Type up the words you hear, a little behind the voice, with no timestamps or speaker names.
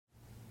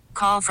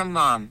Call from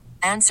mom.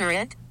 Answer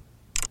it.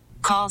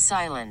 Call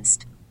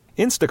silenced.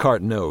 Instacart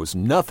knows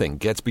nothing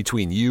gets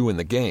between you and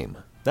the game.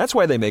 That's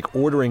why they make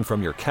ordering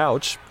from your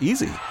couch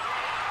easy.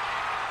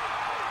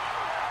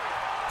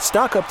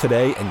 Stock up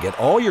today and get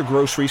all your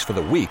groceries for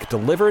the week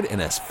delivered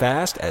in as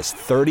fast as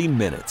 30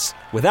 minutes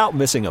without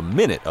missing a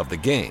minute of the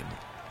game.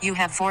 You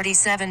have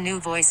 47 new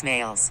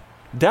voicemails.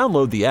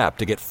 Download the app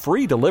to get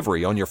free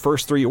delivery on your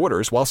first 3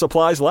 orders while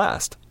supplies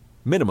last.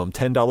 Minimum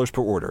 $10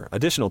 per order.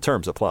 Additional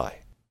terms apply.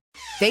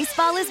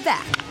 Baseball is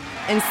back,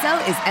 and so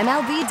is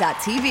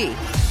MLB.tv.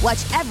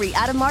 Watch every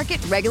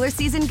out-of-market regular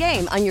season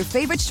game on your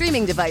favorite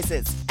streaming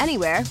devices,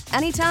 anywhere,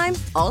 anytime,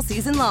 all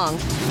season long.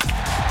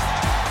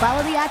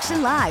 Follow the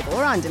action live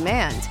or on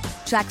demand.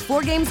 Track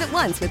 4 games at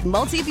once with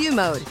multi-view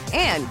mode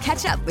and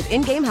catch up with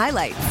in-game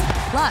highlights.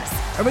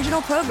 Plus,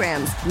 original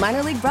programs,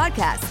 minor league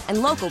broadcasts,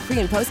 and local pre-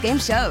 and post-game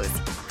shows.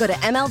 Go to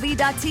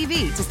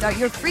MLB.tv to start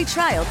your free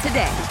trial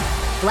today.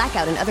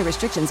 Blackout and other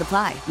restrictions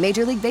apply.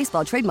 Major League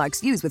Baseball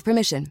trademarks used with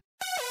permission.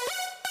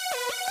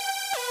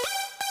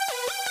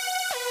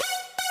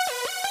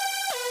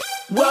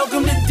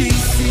 Welcome to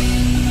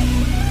DC.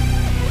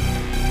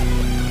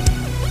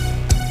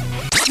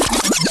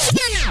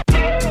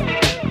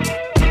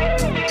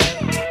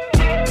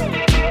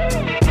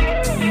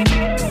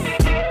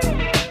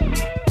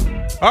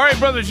 All right,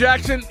 Brother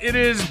Jackson, it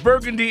is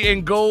Burgundy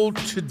and Gold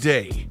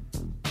today.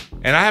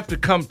 And I have to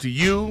come to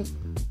you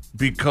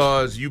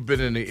because you've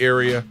been in the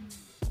area.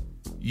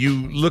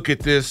 You look at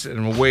this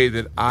in a way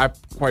that I,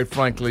 quite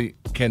frankly,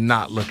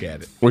 cannot look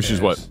at it. Which is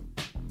what?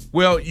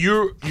 Well,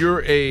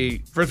 you're a,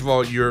 first of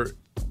all, you've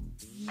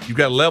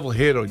got a level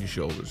head on your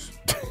shoulders.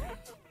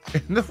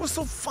 And that's what's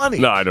so funny.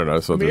 No, I don't know.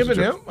 So there was a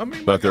joke.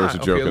 Thought there was a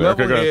joke in there.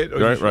 Level head on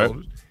your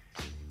shoulders.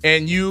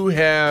 And you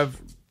have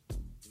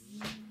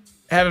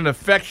had an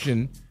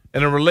affection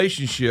and a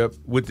relationship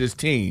with this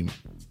team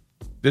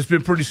that's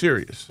been pretty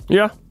serious.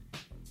 Yeah.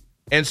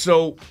 And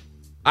so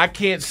I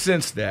can't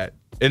sense that.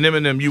 And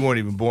Eminem, you weren't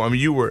even born. I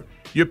mean,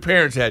 your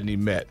parents hadn't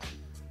even met,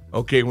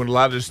 okay, when a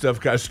lot of this stuff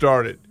got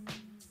started.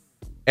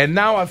 And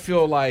now I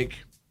feel like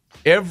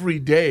every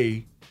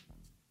day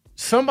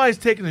somebody's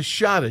taking a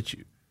shot at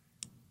you.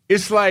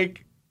 It's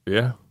like,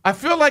 yeah, I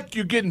feel like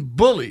you're getting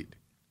bullied.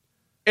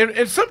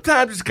 And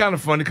sometimes it's kind of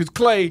funny because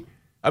Clay,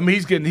 I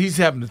mean, he's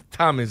having the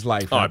time of his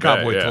life.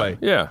 Cowboy Clay.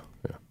 Yeah.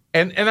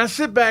 And I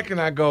sit back and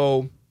I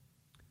go,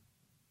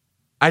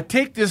 I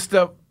take this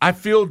stuff, I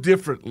feel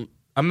different.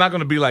 I'm not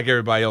going to be like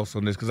everybody else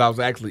on this because I was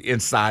actually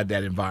inside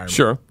that environment.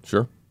 Sure.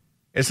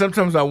 And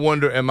sometimes I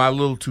wonder, am I a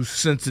little too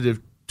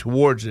sensitive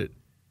towards it?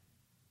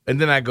 And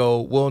then I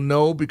go, well,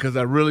 no, because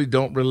I really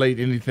don't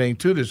relate anything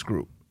to this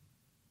group.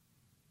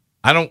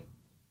 I don't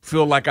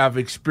feel like I've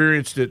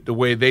experienced it the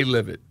way they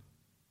live it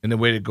and the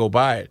way they go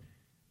by it.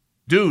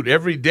 Dude,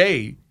 every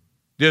day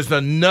there's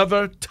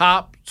another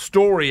top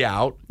story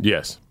out.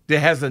 Yes. That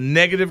has a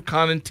negative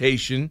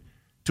connotation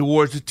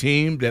towards the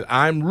team that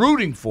I'm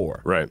rooting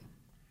for. Right.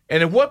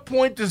 And at what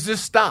point does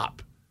this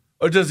stop?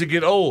 Or does it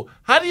get old?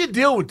 How do you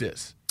deal with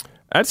this?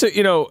 That's it.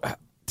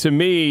 To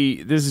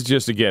me, this is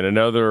just, again,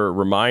 another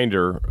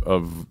reminder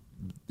of,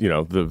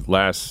 the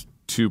last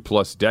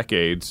 2+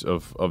 decades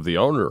of the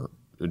owner,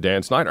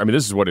 Dan Snyder. I mean,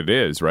 this is what it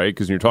is, right?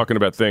 Because you're talking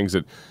about things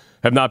that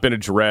have not been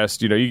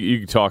addressed.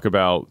 You talk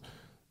about,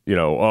 they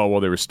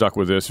were stuck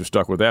with this or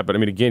stuck with that. But, I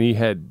mean, again, he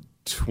had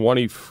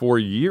 24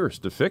 years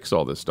to fix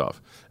all this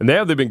stuff. And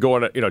now they've been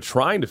going,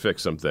 trying to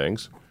fix some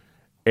things.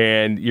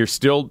 And you're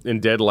still in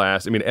dead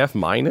last. I mean, F-.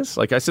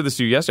 Like I said this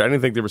to you yesterday, I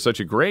didn't think there was such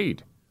a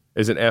grade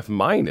as an F-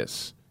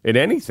 in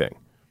anything.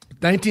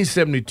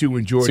 1972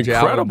 when George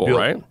Allen built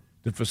right?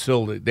 the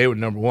facility, they were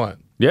number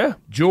one. Yeah.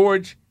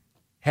 George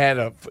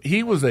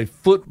he was a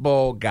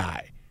football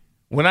guy.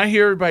 When I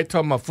hear everybody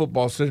talking about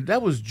football center,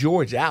 that was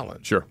George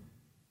Allen. Sure.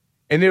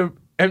 And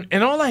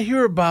and all I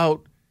hear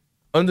about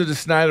under the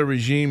Snyder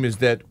regime is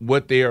that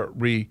what they are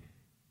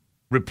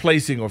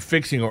replacing or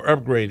fixing or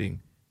upgrading,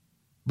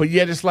 but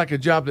yet it's like a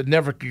job that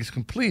never gets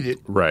completed.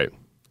 Right.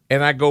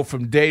 And I go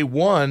from day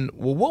one,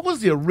 well, what was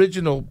the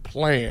original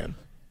plan?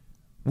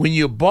 When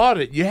you bought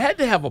it, you had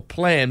to have a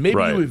plan. Maybe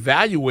you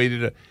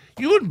evaluated it.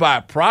 You wouldn't buy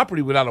a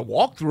property without a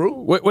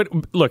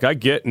walkthrough. Look, I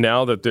get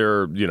now that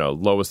they're,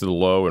 lowest of the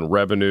low in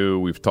revenue.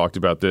 We've talked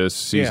about this,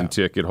 season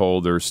ticket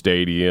holder,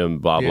 stadium,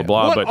 blah, blah,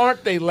 blah. What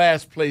aren't they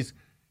last place?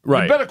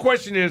 Right. The better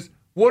question is,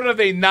 what are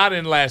they not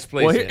in last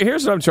place Well, in?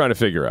 Here's what I'm trying to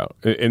figure out.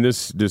 And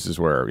this is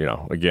where,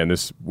 again,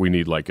 we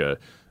need like a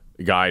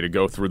guy to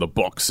go through the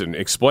books and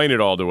explain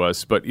it all to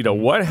us. But,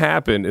 what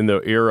happened in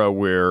the era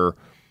where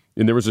 –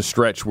 and there was a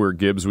stretch where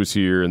Gibbs was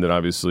here, and then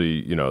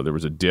obviously, there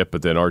was a dip,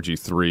 but then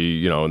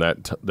RG3, and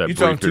that you're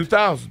talking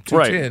 2000,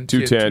 210,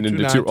 210, in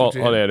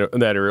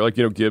that area. Like,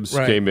 Gibbs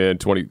came in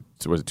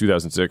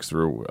 2006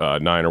 through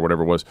 9 or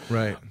whatever it was.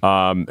 Right.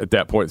 At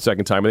that point, the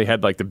second time, and they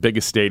had like the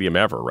biggest stadium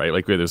ever, right?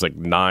 Like there's like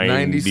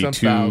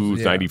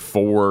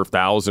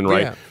 94,000,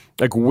 right? Yeah.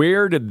 Like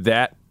where did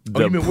that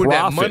you mean where'd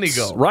that money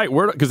go? Right,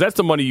 because that's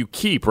the money you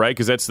keep, right?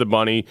 Because that's the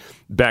money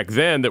back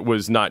then that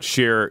was not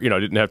shared,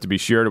 didn't have to be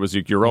shared. It was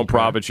your own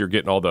profits. You're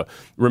getting all the.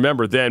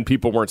 Remember, then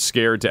people weren't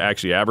scared to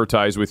actually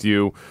advertise with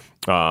you.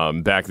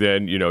 Back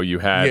then, you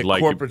had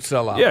like corporate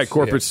sellouts. Yeah,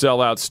 corporate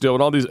sellouts still,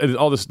 and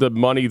all this the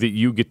money that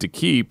you get to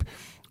keep.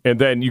 And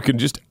then you can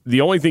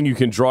the only thing you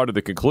can draw to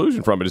the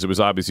conclusion from it is it was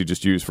obviously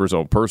just used for his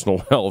own personal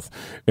health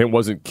and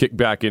wasn't kicked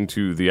back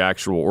into the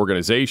actual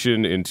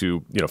organization,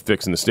 into,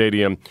 fixing the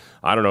stadium.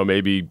 I don't know,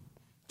 maybe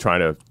trying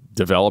to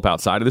develop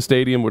outside of the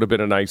stadium would have been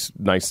a nice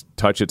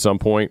touch at some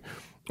point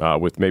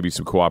with maybe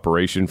some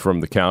cooperation from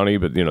the county.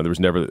 But, there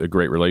was never a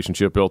great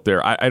relationship built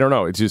there. I don't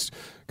know. It just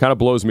kind of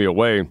blows me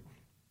away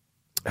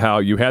how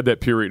you had that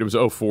period. It was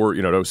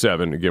 2004,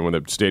 07, again, when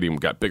the stadium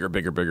got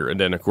bigger. And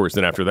then, of course,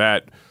 after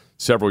that,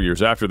 several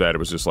years after that, it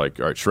was just like,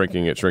 all right,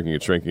 shrinking it,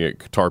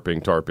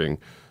 tarping,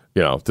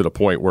 to the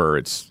point where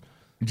it's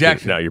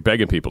Jackson, now you're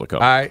begging people to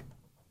come. I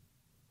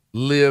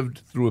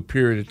lived through a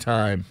period of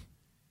time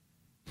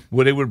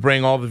where they would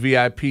bring all the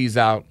VIPs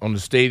out on the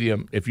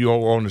stadium. If you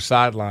were on the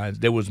sidelines,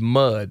 there was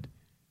mud.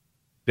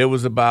 There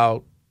was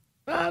about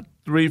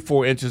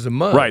 3-4 inches of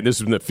mud. Right. This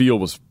is when the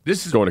field was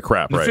going to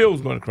crap. The field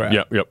was going to crap.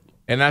 Yep.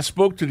 And I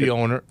spoke to the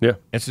owner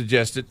and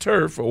suggested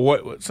turf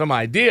or some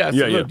idea. I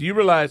said, look, do you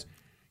realize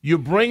you're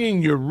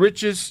bringing your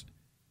richest,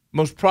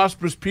 most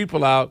prosperous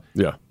people out?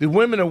 Yeah. The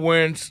women are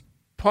wearing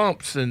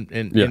pumps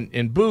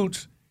and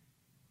boots,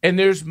 and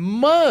there's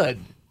mud.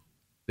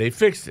 They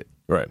fixed it.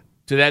 Right.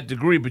 To that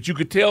degree, but you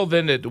could tell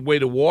then that the way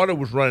the water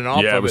was running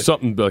off it was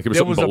something like it was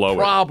something below it. There was a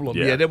problem.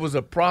 Yeah, there was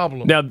a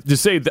problem. Now,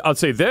 I'll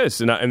say this,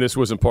 and this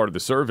wasn't part of the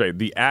survey,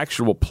 the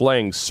actual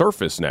playing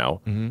surface now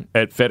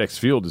at FedEx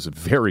Field is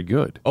very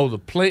good. Oh, the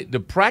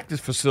practice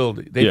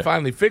facility, they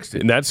finally fixed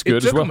it. And that's good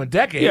as well. It took them a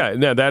decade.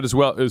 Yeah, that as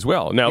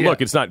well. Now, look,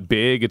 it's not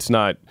big. It's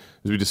not,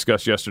 as we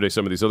discussed yesterday,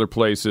 some of these other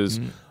places.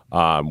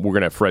 We're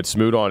going to have Fred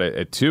Smoot on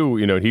at 2.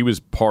 He was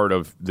part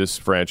of this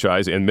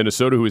franchise in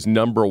Minnesota, who is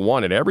number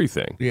 1 at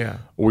everything. Yeah.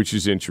 Which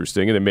is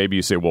interesting. And then maybe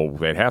you say, well,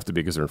 they'd have to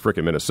be because they're in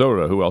freaking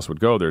Minnesota. Who else would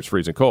go there? It's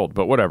freezing cold.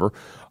 But whatever.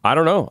 I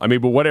don't know.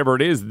 But whatever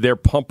it is, they're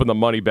pumping the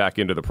money back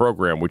into the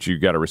program, which you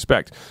got to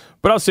respect.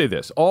 But I'll say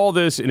this. All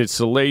this, and it's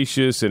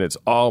salacious, and it's,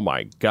 oh,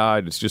 my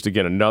God, it's just,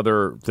 again,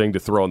 another thing to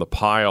throw in the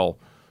pile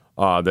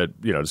that,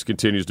 just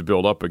continues to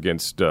build up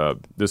against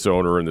this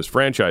owner and this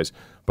franchise.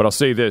 But I'll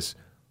say this.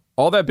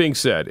 All that being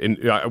said, and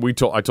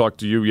I talked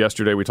to you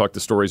yesterday. We talked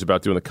the stories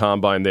about doing the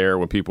combine there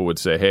when people would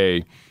say,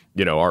 "Hey,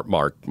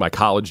 my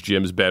college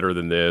gym's better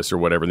than this or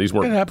whatever." And these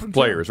weren't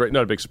players, right?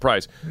 Not a big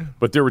surprise. Yeah.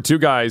 But there were 2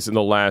 guys in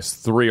the last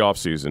 3 off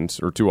seasons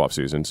or 2 off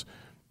seasons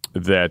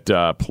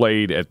that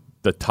played at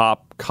the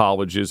top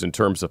colleges in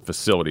terms of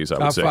facilities. I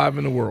would say top 5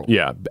 in the world.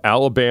 Yeah,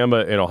 Alabama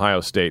and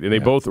Ohio State, and they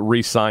both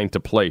re-signed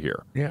to play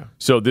here. Yeah.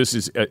 So this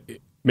is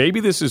maybe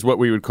this is what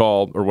we would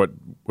call, or what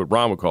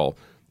Ron would call,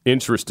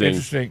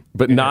 interesting,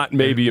 but not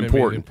maybe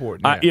important.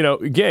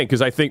 Again,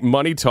 because I think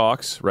money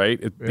talks,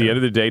 right? At the end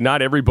of the day,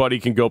 not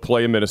everybody can go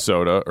play in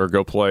Minnesota or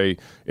go play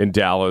in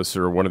Dallas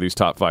or one of these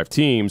top 5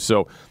 teams.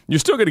 So you're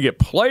still going to get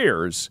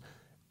players.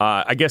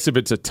 I guess if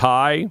it's a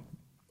tie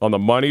on the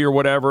money or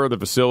whatever, the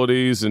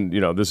facilities, and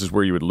this is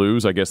where you would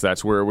lose. I guess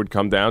that's where it would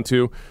come down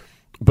to.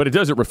 But it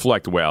doesn't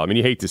reflect well.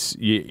 You hate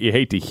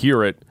to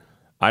hear it.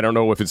 I don't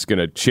know if it's going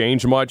to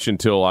change much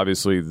until,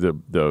 obviously,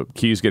 the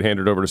keys get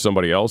handed over to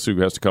somebody else who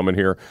has to come in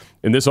here.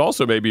 And this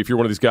also, maybe, if you're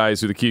one of these guys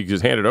who the key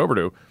is handed over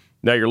to,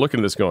 now you're looking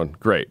at this going,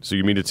 great. So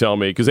you mean to tell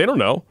me, because they don't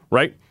know,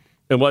 right?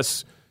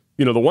 Unless,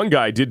 the one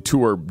guy did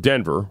tour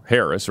Denver,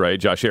 Harris, right?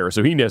 Josh Harris.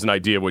 So he has an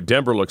idea of what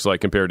Denver looks like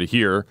compared to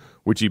here,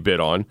 which he bid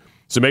on.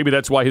 So maybe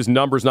that's why his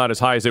number's not as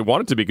high as they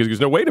want it to be, because he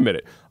goes, no, wait a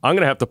minute. I'm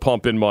going to have to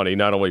pump in money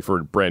not only for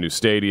a brand new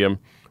stadium,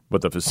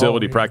 but the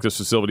facility, practice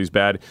facility is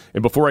bad.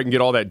 And before I can get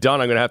all that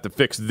done, I'm going to have to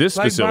fix this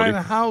facility. It's like buying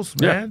a house,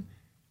 man.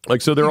 Yeah.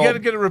 So they're you got to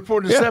get a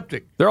report of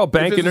septic. They're all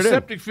banking if there's it a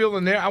in. Septic field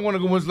in there. I want to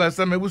go when's the last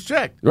time it was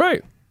checked.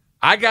 Right.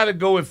 I got to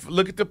go and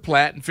look at the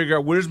plat and figure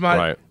out where's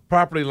my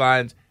property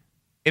lines.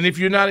 And if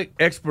you're not an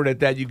expert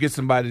at that, you get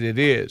somebody that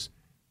is.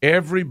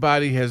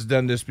 Everybody has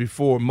done this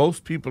before.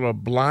 Most people are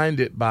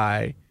blinded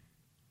by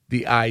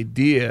the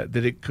idea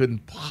that it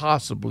couldn't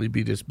possibly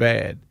be this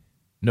bad.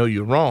 No,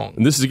 you're wrong.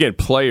 And this is, again,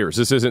 players.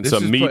 This isn't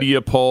some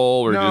media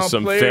poll or just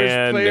some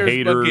fan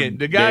hater. Again,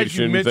 the guys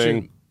you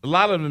mentioned, thing. A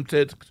lot of them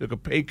took a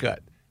pay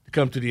cut to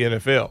come to the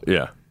NFL.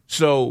 Yeah.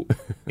 So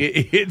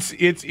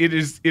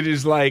it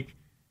is like,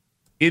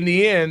 in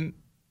the end,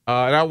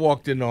 and I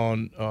walked in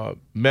on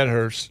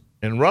Medhurst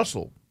and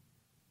Russell,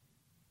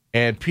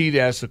 and Pete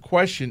asked a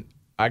question.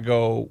 I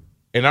go,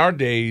 in our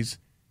days,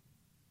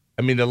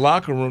 the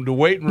locker room, the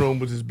weight room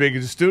was as big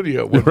as the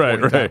studio at one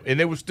point in time, and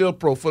it was still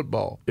pro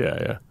football.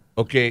 Yeah.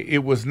 Okay,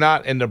 it was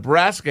not, and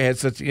Nebraska had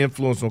such an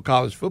influence on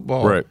college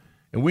football. Right.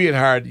 And we had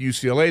hired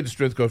UCLA, the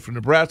strength coach from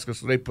Nebraska,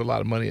 so they put a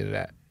lot of money into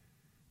that.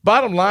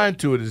 Bottom line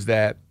to it is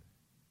that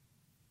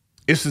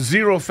it's a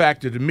zero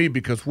factor to me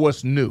because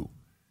what's new?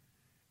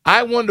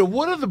 I wonder,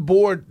 what are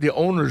the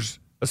owners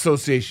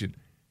association,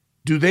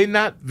 do they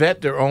not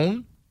vet their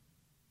own?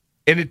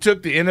 And it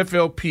took the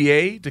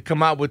NFLPA to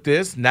come out with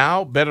this.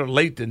 Now, better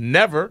late than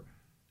never.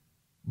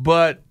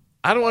 But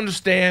I don't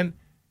understand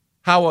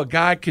how a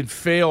guy can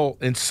fail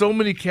in so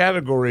many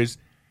categories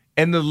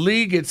and the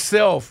league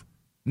itself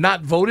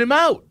not vote him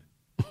out.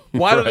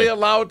 Why do they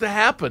allow it to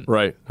happen?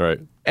 Right.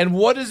 And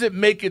what does it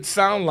make it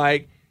sound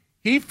like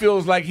he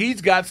feels like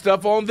he's got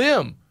stuff on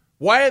them?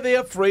 Why are they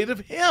afraid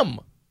of him?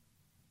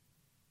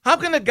 How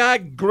can a guy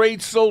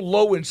grade so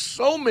low in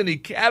so many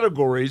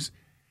categories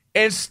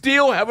and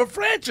still have a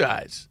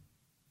franchise?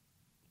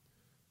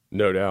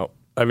 No doubt.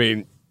 I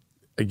mean,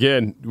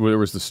 again, there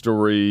was the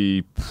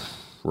story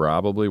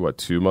probably,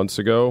 2 months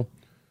ago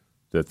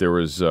that there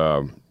was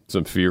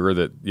some fear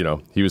that,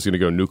 he was going to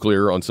go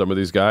nuclear on some of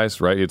these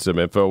guys, right? He had some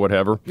info,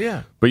 whatever.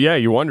 Yeah. But, yeah,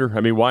 you wonder.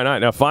 I mean, why not?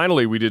 Now,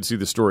 finally, we did see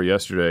the story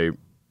yesterday,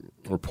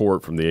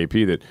 report from the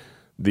AP, that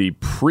the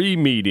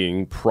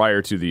pre-meeting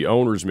prior to the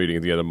owners' meeting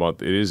at the end of the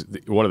month, it is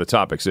one of the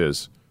topics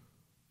is,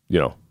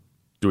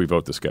 do we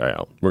vote this guy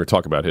out? We're going to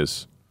talk about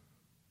his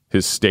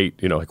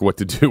state, like what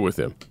to do with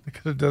him. I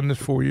could have done this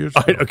 4 years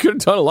ago. I could have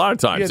done a lot of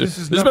times. Yeah,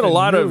 There's been a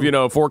lot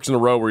of, forks in the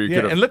road where you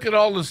could have. And look at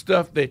all the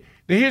stuff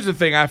now, here's the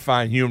thing I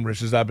find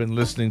humorous is I've been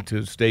listening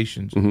to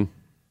stations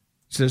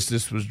since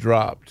this was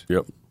dropped.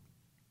 Yep.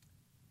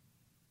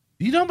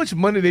 You know how much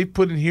money they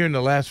put in here in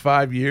the last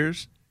 5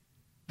 years?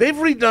 They've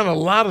redone a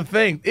lot of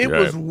things. It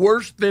was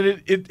worse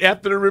than it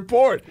after the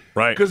report.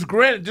 Right. Because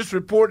granted, this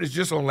report is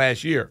just on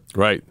last year.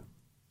 Right.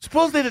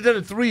 Suppose they'd have done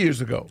it 3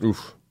 years ago.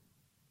 Oof.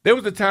 There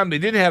was a time they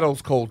didn't have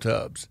those cold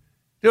tubs.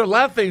 There were a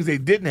lot of things they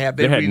didn't have.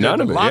 They had none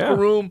of it. The locker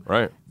room.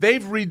 Right.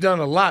 They've redone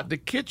a lot. The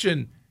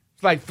kitchen,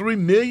 it's like $3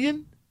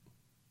 million.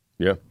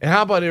 Yeah. And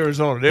how about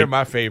Arizona? They're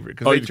my favorite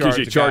because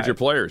you charge your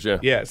players. Yeah.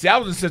 Yeah. See, I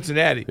was in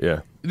Cincinnati.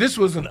 Yeah. This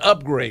was an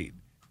upgrade.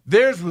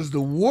 Theirs was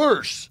the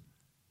worst.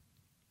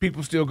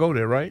 People still go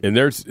there, right? And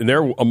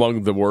they're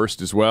among the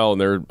worst as well, and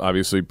they're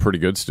obviously pretty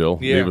good still.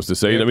 Yeah. Needless to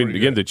say. I mean,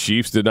 again, the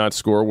Chiefs did not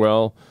score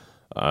well.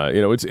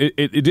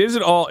 It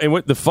isn't all. And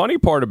what the funny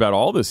part about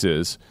all this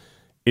is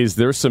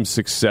there's some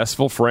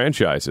successful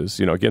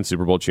franchises, again,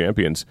 Super Bowl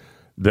champions,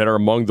 that are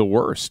among the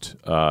worst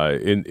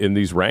in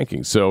these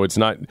rankings. So it's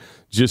not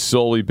just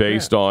solely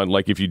based on,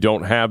 like, if you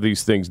don't have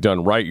these things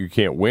done right, you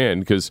can't win.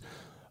 Because,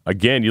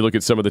 again, you look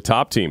at some of the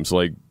top teams,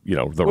 like,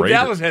 the Raiders.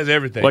 Dallas has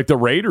everything. Like, the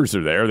Raiders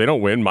are there. They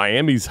don't win.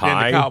 Miami's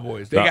high. And the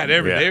Cowboys. They got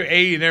everything. Yeah. They're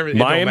A and everything.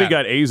 Miami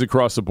got A's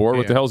across the board.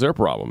 What the hell's their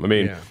problem? I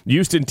mean,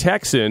 Houston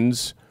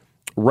Texans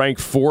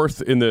ranked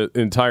 4th in the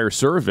entire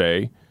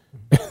survey.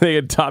 They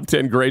had top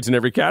 10 grades in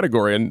every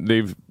category, and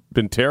they've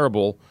been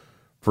terrible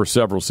for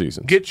several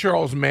seasons. Get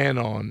Charles Mann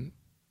on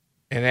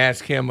and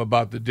ask him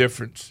about the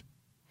difference.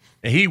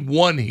 And he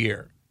won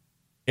here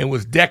and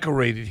was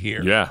decorated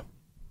here. Yeah.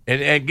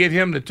 And get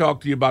him to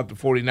talk to you about the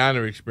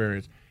 49er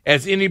experience.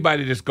 As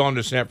anybody that's gone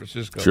to San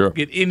Francisco. Sure.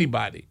 Get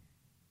anybody.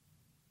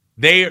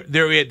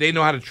 They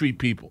know how to treat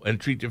people and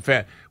treat their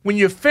family. When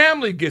your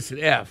family gets an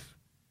F,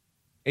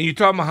 and you're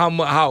talking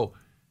about how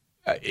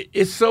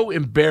it's so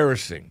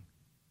embarrassing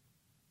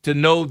to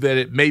know that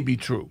it may be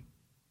true.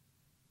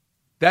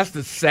 That's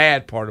the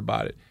sad part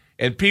about it.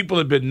 And people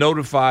have been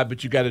notified,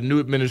 but you got a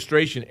new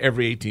administration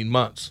every 18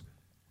 months.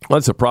 Well,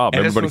 that's a problem.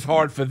 And this was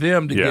hard for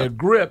them to get a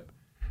grip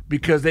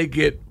because they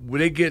get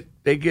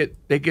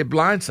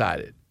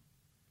blindsided.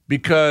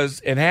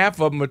 And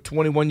half of them are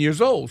 21 years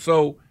old.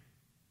 So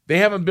they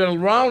haven't been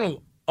around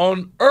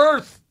on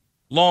earth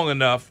long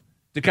enough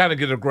to kind of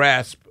get a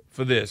grasp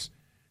for this.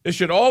 There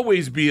should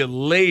always be a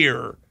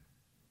layer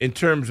in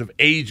terms of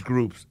age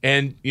groups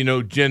and,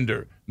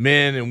 gender,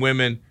 men and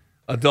women,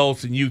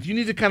 adults and youth. You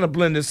need to kind of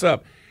blend this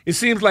up. It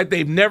seems like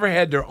they've never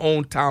had their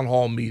own town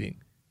hall meeting.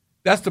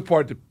 That's the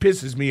part that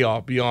pisses me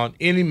off beyond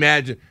any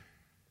imagine.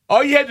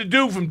 All you had to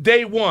do from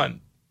day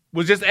one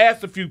was just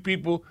ask a few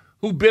people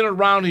who've been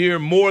around here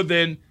more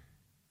than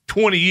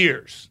 20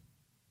 years,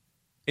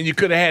 and you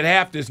could have had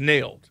half this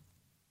nailed.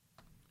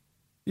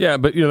 Yeah,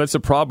 but that's a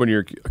problem when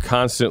you're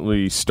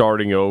constantly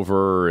starting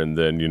over, and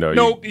then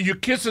you're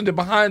kissing the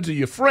behinds of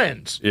your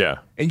friends. Yeah,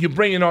 and you're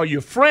bringing all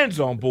your friends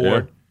on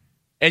board,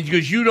 and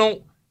because you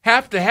don't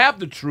have to have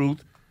the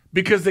truth,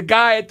 because the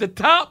guy at the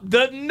top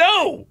doesn't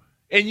know,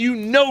 and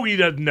he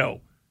doesn't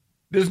know.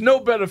 There's no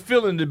better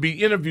feeling to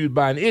be interviewed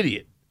by an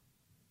idiot,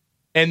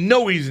 and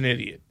know he's an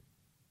idiot,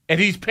 and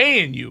he's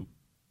paying you,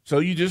 so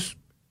you just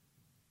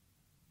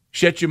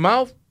shut your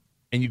mouth,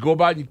 and you go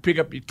about and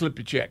you clip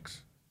your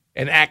checks.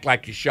 And act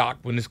like you're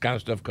shocked when this kind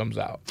of stuff comes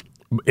out.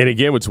 And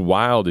again, what's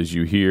wild is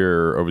you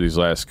hear over these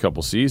last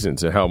couple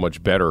seasons and how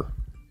much better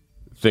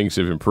things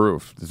have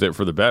improved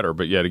for the better.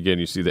 But yet again,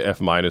 you see the F-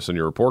 on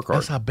your report card.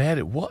 That's how bad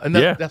it was. And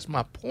that's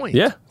my point.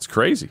 Yeah, it's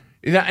crazy.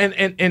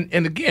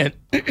 And again,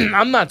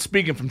 I'm not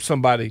speaking from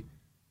somebody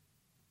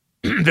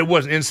that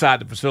wasn't inside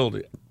the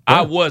facility. Yeah.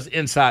 I was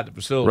inside the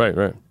facility.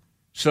 Right.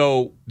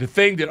 So the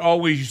thing that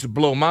always used to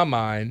blow my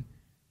mind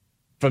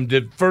from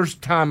the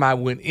first time I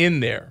went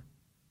in there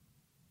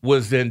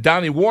was then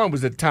Donnie Warren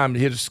was at the time that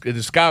hit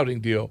the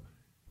scouting deal,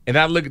 and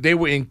they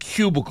were in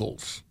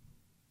cubicles.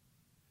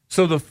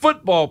 So the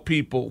football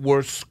people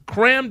were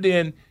crammed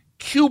in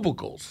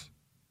cubicles.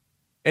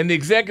 and the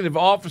executive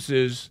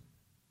offices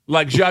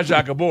like Zsa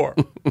Zsa Gabor.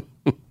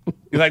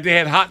 Like they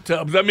had hot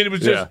tubs. I mean, it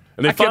was just.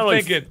 And they I kept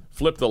finally thinking,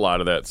 flipped a lot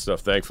of that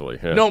stuff, thankfully.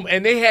 Yeah. No,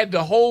 and they had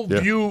the whole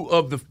view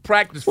of the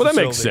practice Well,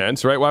 facility. that makes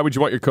sense, right? Why would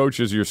you want your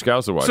coaches or your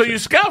scouts to watch So it? your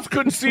scouts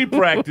couldn't see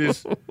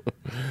practice,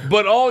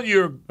 but all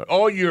your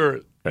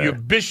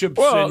bishops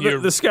and your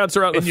the scouts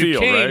are out in and the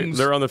your field, right? kings,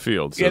 They're on the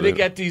field. So yeah, they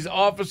got these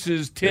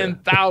offices,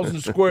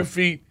 10,000 square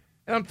feet.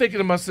 And I'm thinking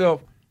to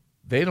myself,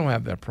 they don't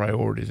have their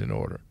priorities in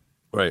order.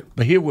 Right.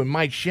 But here when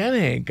Mike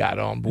Shanahan got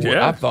on board,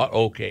 Yeah. I thought,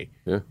 okay,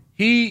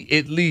 he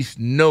at least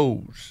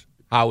knows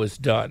how it's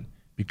done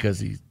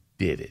because he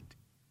did it.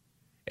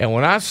 And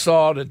when I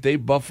saw that they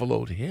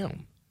buffaloed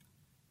him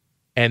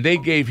and they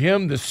gave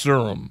him the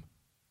serum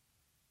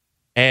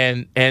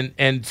and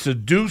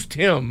seduced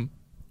him,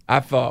 I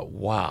thought,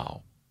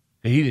 wow,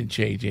 he didn't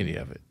change any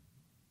of it.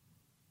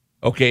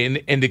 Okay,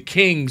 and the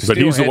Kings. But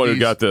still he's the had one who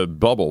these- got the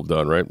bubble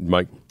done, right,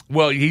 Mike?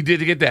 Well, he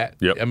did get that.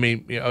 Yep. I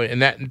mean,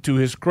 and that to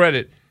his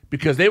credit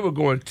because they were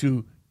going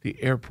to the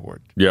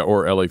airport. Yeah,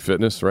 or LA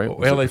Fitness, right?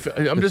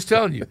 I'm just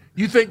telling you.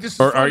 You think this is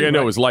Or funny, no, right?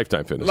 it was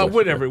Lifetime Fitness. Like,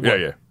 whatever it was.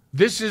 Yeah.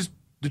 This is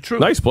the truth.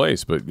 Nice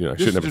place, but This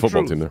shouldn't have is a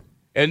football the team truth.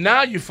 there. And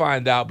now you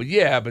find out, but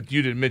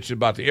you didn't mention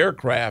about the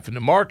aircraft and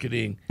the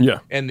marketing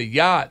and the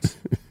yachts.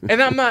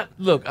 And I'm not,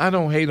 look, I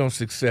don't hate on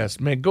success.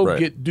 Man, go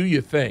do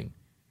your thing.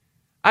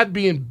 I'd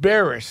be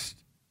embarrassed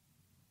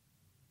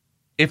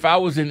if I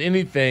was in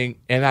anything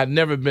and I'd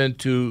never been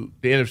to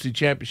the NFC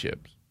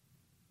Championships.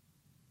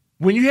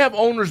 When you have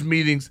owners'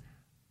 meetings,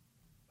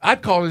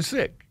 I'd call in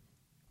sick.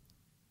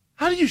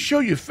 How do you show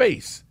your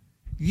face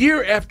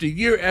year after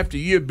year after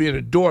year being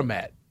a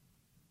doormat?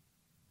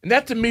 And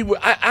that to me,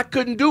 I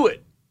couldn't do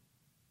it.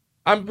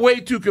 I'm way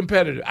too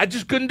competitive. I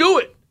just couldn't do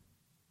it.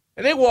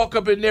 And they walk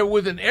up in there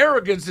with an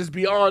arrogance that's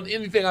beyond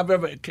anything I've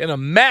ever can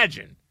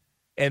imagine.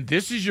 And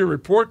this is your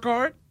report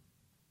card?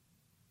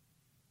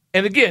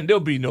 And again, there'll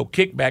be no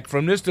kickback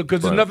from this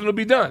because nothing will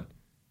be done.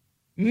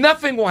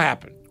 Nothing will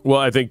happen. Well,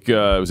 I think it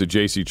was a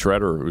J.C.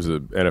 Treader, who was the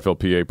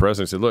NFLPA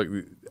president, said, look,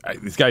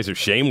 these guys are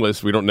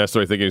shameless. We don't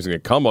necessarily think anything's going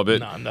to come of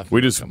it.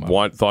 We just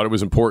thought it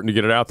was important to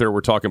get it out there.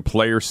 We're talking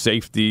player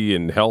safety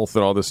and health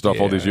and all this stuff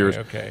all these years.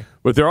 Okay.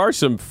 But there are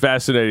some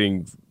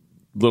fascinating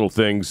little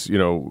things,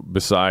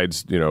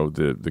 besides,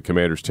 the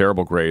Commanders'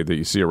 terrible grade that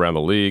you see around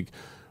the league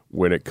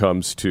when it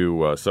comes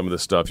to some of the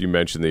stuff. You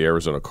mentioned the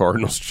Arizona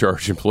Cardinals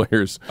charging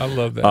players. I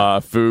love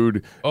that.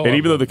 Food. And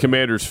even though the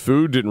Commanders'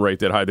 food didn't rate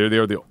that high,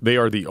 they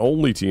are the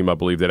only team, I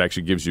believe, that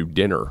actually gives you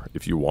dinner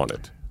if you want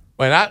it.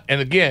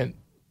 And again,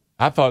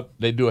 I thought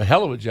they do a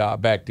hell of a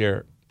job back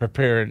there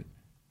preparing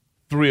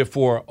 3 or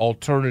 4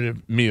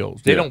 alternative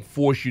meals. They don't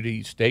force you to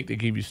eat steak. They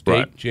give you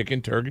steak,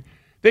 chicken, turkey.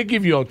 They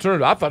give you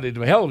alternative. I thought they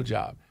do a hell of a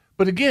job.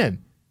 But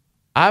again,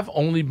 I've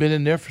only been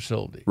in their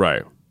facility.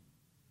 Right.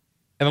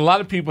 And a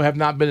lot of people have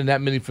not been in that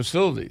many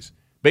facilities.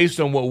 Based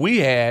on what we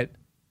had,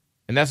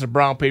 and that's a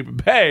brown paper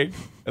bag,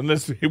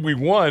 unless we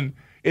won,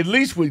 at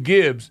least with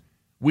Gibbs,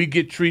 we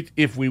get treated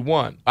if we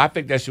won. I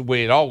think that's the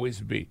way it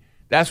always be.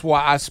 That's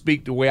why I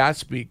speak the way I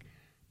speak,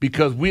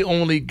 because we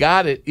only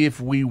got it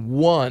if we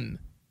won.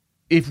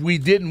 If we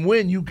didn't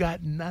win, you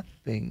got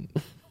nothing.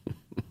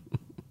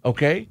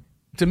 Okay?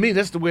 To me,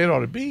 that's the way it ought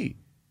to be.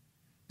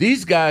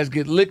 These guys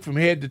get licked from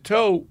head to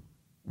toe,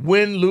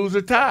 win, lose,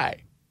 or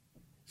tie.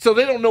 So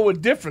they don't know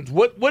what difference.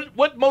 What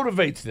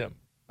motivates them?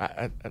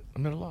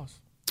 I'm at a loss.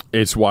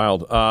 It's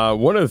wild.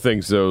 One of the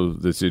things, though,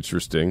 that's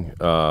interesting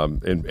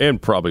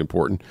and probably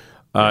important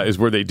is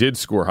where they did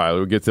score highly.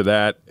 We'll get to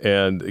that.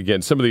 And,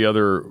 again, some of the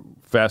other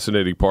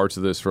fascinating parts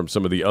of this from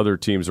some of the other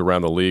teams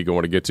around the league I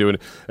want to get to. And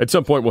at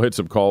some point, we'll hit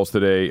some calls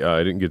today.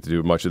 I didn't get to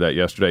do much of that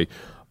yesterday.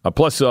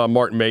 Plus,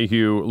 Martin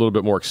Mayhew, a little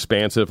bit more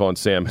expansive on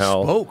Sam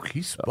Howell.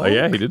 He spoke.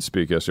 Yeah, he did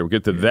speak yesterday. We'll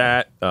get to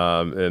that.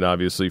 And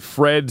obviously,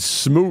 Fred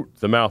Smoot,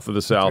 the mouth of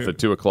the South, at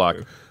 2 o'clock,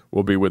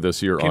 will be with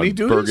us here on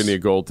Burgundy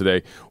and Gold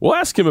today. We'll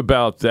ask him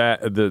about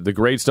that, the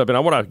great stuff. And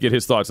I want to get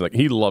his thoughts. Like,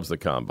 he loves the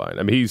combine.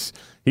 I mean,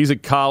 he's a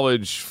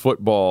college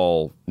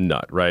football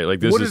nut, right? Like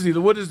this.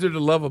 What is there to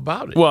love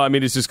about it? Well, I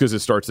mean, it's just because it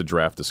starts the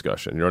draft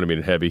discussion. You know what I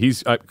mean? Heavy.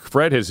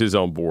 Fred has his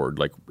own board.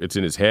 Like, it's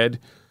in his head,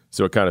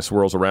 so it kind of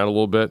swirls around a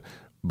little bit.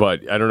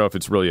 But I don't know if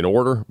it's really in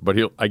order. But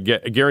I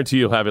guarantee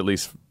he'll have at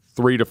least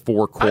 3 to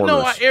 4 corners. I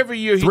know every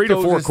year he 3 to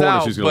throws 4 this corners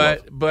out, he's going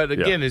to but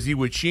again, is he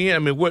with Sheehan? I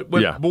mean, what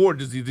board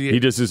does he do? He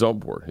does his own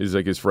board. He's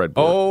like his Fred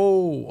board.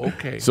 Oh,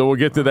 okay. So we'll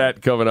get to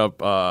that coming up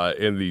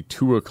in the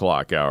 2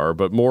 o'clock hour.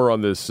 But more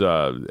on this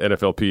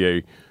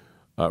NFLPA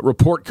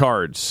report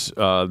cards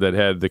that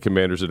had the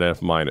Commanders at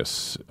F-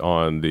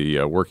 on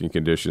the working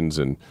conditions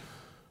and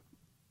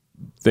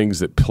things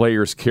that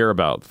players care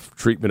about,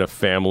 treatment of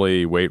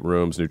family, weight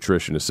rooms,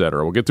 nutrition,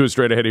 etc. We'll get to it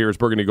straight ahead. Here is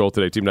Burgundy Gold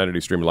today, Team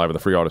 980 streaming live on the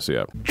free Odyssey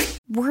app.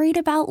 Worried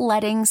about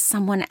letting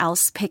someone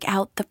else pick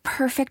out the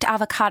perfect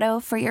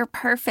avocado for your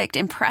perfect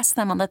impress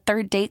them on the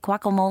third date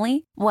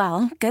guacamole?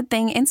 Well, good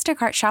thing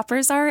Instacart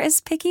shoppers are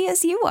as picky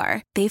as you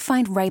are. They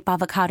find ripe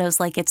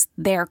avocados like it's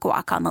their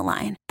guac on the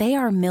line. They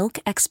are milk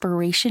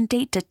expiration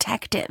date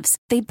detectives.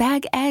 They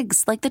bag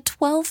eggs like the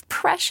 12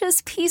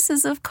 precious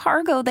pieces of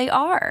cargo they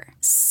are.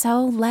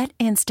 So let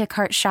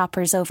Instacart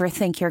shoppers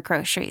overthink your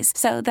groceries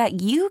so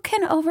that you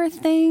can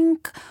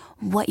overthink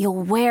what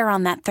you'll wear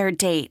on that third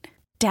date.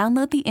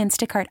 Download the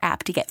Instacart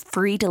app to get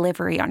free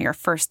delivery on your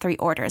first 3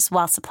 orders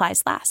while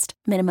supplies last.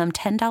 Minimum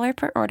 $10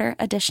 per order.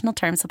 Additional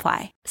terms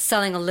apply.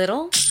 Selling a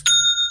little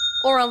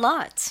or a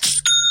lot?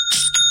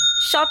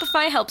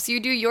 Shopify helps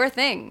you do your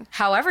thing,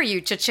 however you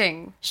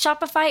cha-ching.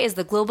 Shopify is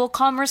the global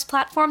commerce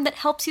platform that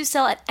helps you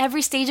sell at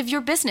every stage of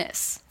your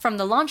business. From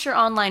the launch your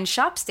online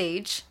shop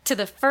stage, to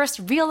the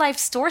first real-life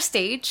store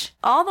stage,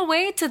 all the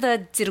way to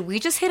the did we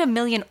just hit 1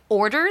 million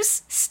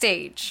orders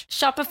stage.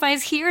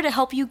 Shopify's here to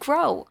help you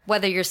grow.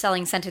 Whether you're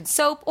selling scented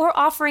soap or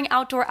offering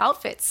outdoor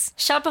outfits,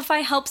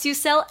 Shopify helps you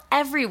sell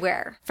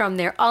everywhere. From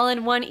their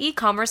all-in-one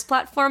e-commerce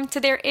platform to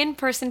their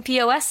in-person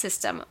POS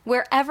system,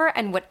 wherever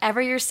and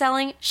whatever you're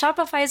selling,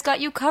 Shopify's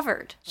got you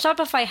covered.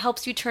 Shopify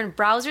helps you turn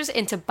browsers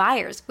into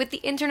buyers with the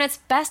internet's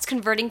best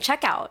converting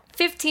checkout.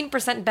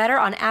 15% better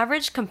on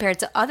average compared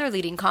to other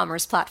leading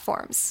commerce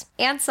platforms.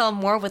 And sell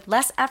more with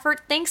less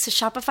effort thanks to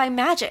Shopify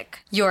Magic,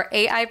 your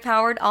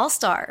AI-powered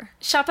all-star.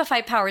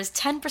 Shopify powers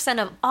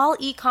 10% of all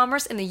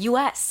e-commerce in the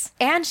U.S.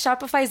 And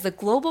Shopify is the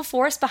global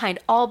force behind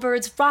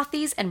Allbirds,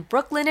 Rothy's, and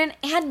Brooklinen,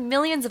 and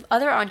millions of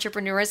other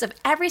entrepreneurs of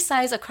every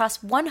size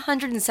across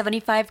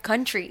 175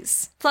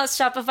 countries. Plus,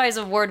 Shopify's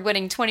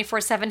award-winning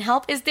 24/7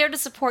 help is there to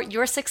support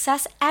your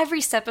success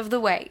every step of the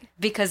way.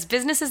 Because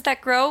businesses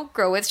that grow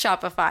with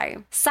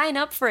Shopify. Sign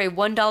up for a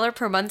 $1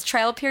 per month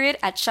trial period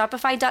at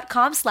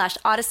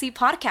shopify.com/Odyssey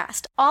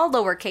Podcast, all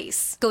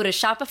lowercase. Go to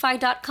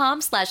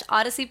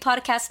shopify.com/Odyssey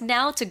Podcast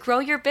now to grow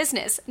your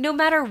business, no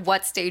matter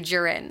what stage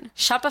you're in.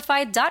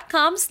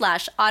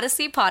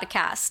 Shopify.com/Odyssey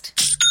Podcast.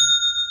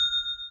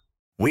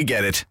 We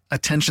get it.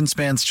 Attention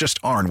spans just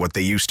aren't what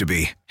they used to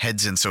be.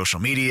 Heads in social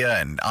media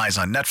and eyes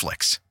on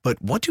Netflix.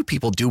 But what do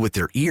people do with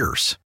their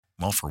ears?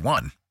 Well, for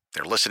one,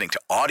 they're listening to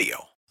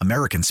audio.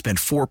 Americans spend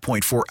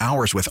 4.4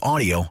 hours with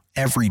audio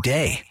every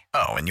day.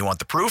 Oh, and you want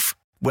the proof?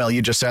 Well,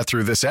 you just sat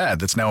through this ad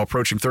that's now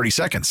approaching 30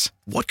 seconds.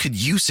 What could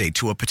you say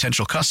to a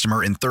potential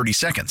customer in 30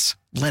 seconds?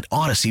 Let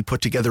Odyssey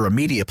put together a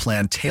media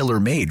plan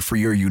tailor-made for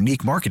your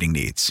unique marketing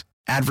needs.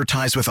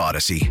 Advertise with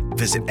Odyssey.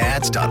 Visit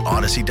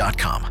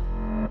ads.odyssey.com.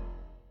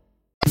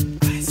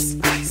 Ice,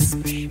 ice,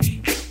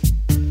 baby.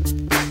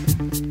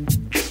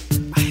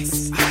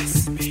 Ice,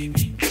 ice,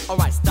 baby. All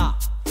right,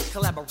 stop.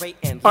 Collaborate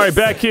and All right,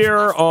 back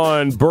here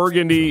on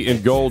Burgundy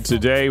and Gold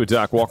today with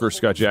Doc Walker,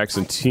 Scott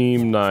Jackson,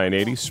 Team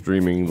 980,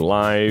 streaming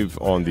live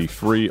on the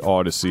free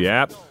Odyssey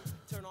app.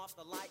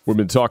 We've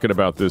been talking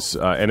about this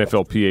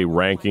NFLPA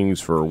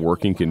rankings for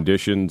working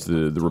conditions,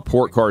 the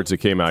report cards that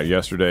came out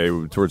yesterday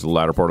towards the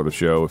latter part of the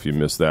show, if you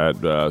missed that.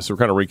 So we're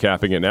kind of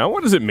recapping it now.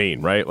 What does it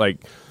mean, right?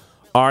 Like,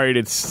 all right,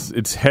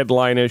 it's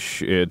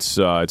headline-ish. It's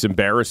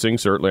embarrassing,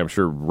 certainly. I'm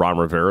sure Ron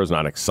Rivera is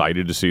not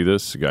excited to see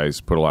this. The guy's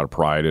put a lot of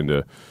pride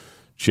into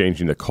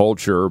changing the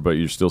culture, but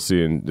you're still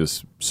seeing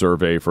this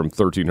survey from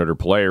 1,300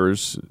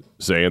 players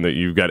saying that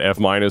you've got F-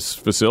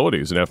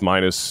 facilities and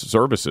F-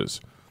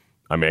 services.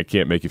 I mean, I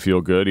can't make you feel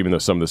good, even though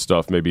some of the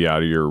stuff may be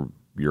out of your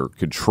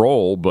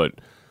control, but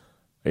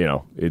you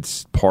know,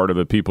 it's part of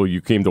the people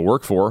you came to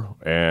work for,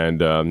 and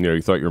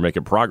you thought you were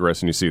making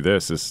progress, and you see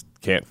this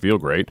can't feel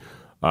great.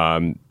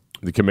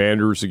 The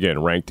Commanders,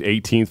 again, ranked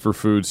 18th for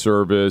food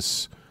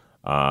service.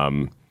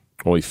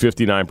 Only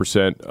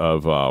 59%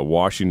 of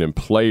Washington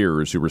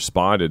players who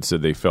responded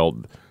said they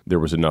felt there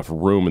was enough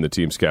room in the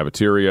team's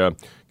cafeteria.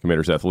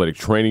 Commanders' athletic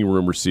training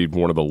room received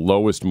one of the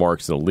lowest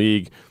marks in the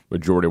league.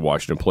 Majority of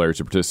Washington players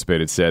who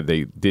participated said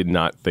they did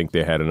not think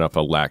they had enough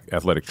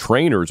athletic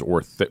trainers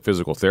or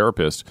physical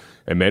therapists,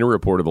 and many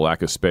reported the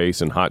lack of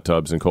space and hot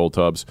tubs and cold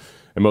tubs.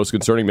 And most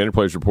concerning, many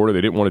players reported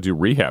they didn't want to do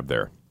rehab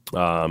there.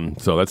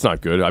 So that's not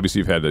good. Obviously,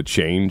 you've had a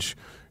change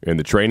in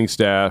the training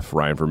staff.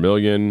 Ryan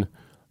Vermillion,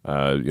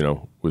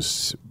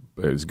 is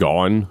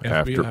gone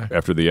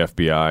after the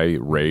FBI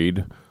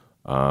raid.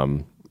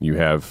 You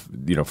have,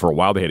 for a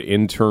while they had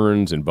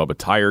interns, and Bubba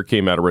Tyer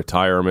came out of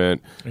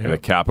retirement, and the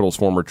Capitals'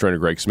 former trainer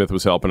Greg Smith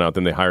was helping out.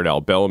 Then they hired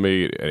Al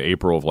Bellamy in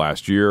April of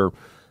last year,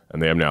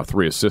 and they have now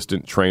 3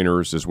 assistant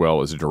trainers, as well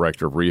as a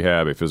director of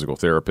rehab, a physical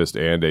therapist,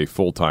 and a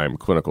full-time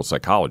clinical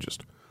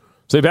psychologist.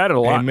 So they've added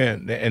a lot.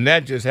 Amen. And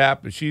that just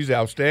happened. She's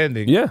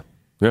outstanding. Yeah.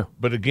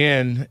 But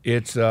again,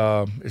 it's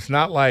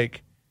not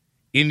like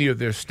any of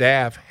their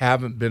staff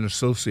haven't been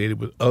associated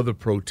with other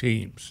pro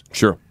teams.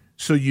 Sure.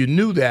 So you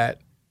knew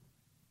that.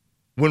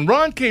 When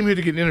Ron came here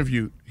to get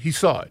interviewed, he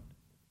saw it.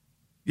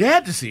 You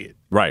had to see it.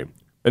 Right.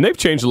 And they've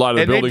changed a lot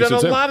of the buildings.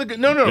 They've done a lot of good.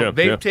 No.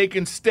 They've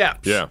taken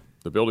steps. Yeah.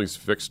 The building's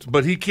fixed.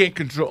 But he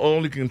can't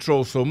only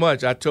control so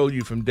much. I told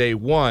you from day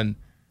one,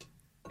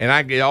 and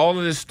I get all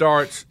of this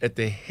starts at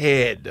the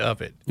head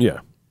of it. Yeah.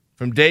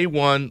 From day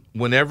one,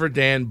 whenever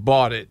Dan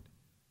bought it,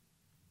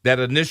 that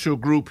initial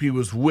group he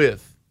was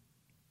with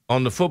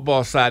on the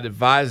football side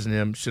advising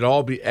him should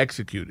all be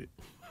executed.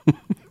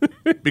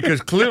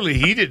 Because clearly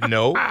he didn't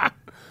know.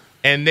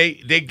 And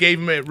they gave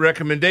him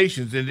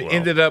recommendations, and it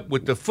ended up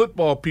with the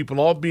football people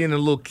all being in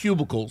little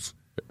cubicles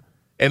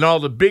and all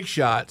the big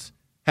shots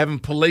having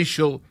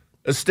palatial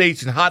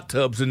estates and hot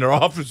tubs in their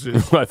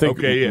offices. I think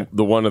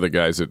the one of the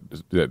guys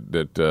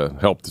that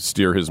helped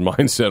steer his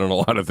mindset on a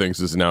lot of things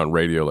is now in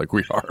radio like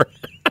we are.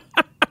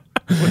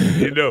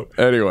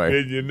 Anyway.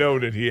 And you know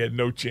that he had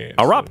no chance.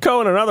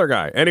 Arapco and another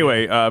guy.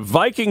 Anyway,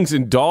 Vikings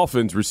and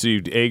Dolphins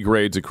received A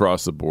grades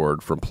across the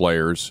board from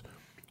players.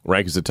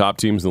 Rank as the top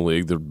teams in the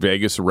league. The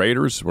Vegas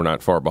Raiders were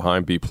not far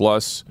behind, B+.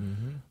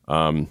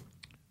 Mm-hmm.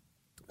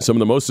 Some of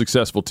the most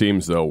successful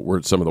teams, though,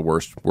 were some of the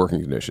worst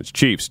working conditions.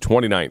 Chiefs,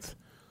 29th.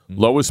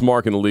 Lowest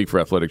mark in the league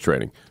for athletic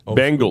training.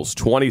 Bengals,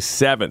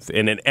 27th,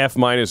 and an F-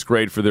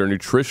 grade for their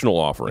nutritional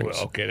offerings.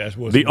 Well, okay, that's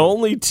what's the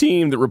only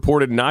team that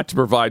reported not to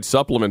provide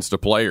supplements to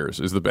players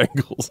is the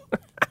Bengals.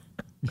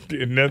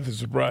 Nothing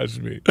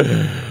surprises me.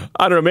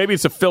 I don't know. Maybe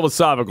it's a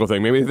philosophical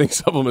thing. Maybe they think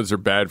supplements are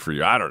bad for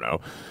you. I don't know.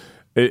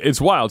 It's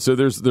wild. So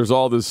there's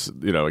all this,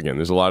 again,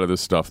 there's a lot of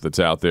this stuff that's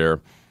out there.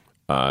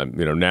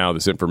 Now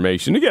this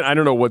information. Again, I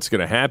don't know what's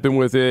going to happen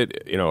with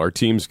it. Our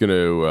team's going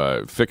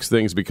to fix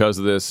things because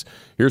of this.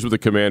 Here's what the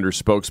Commander's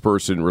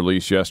spokesperson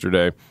released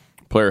yesterday.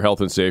 Player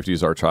health and safety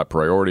is our top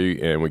priority,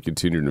 and we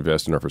continue to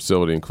invest in our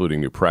facility,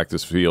 including new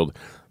practice field,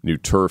 new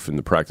turf in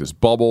the practice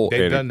bubble.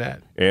 They've done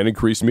that. And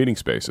increased meeting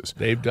spaces.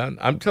 They've done.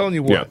 I'm telling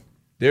you what,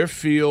 their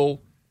field,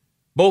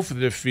 both of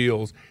their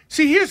fields.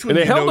 See, here's when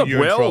and they held up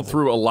you're well in trouble.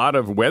 Through a lot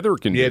of weather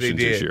conditions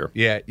this year.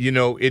 Yeah,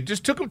 it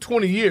just took them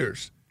 20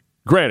 years.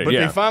 Granted, but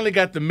they finally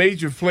got the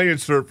major playing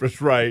surface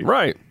right.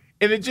 Right.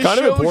 And it just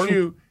shows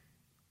you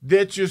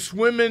that you're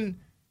swimming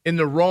in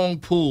the wrong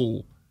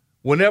pool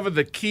whenever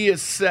the key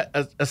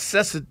necessities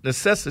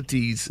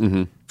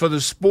for the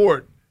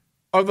sport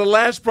are the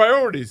last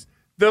priorities.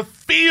 The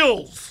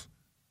fields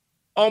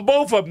on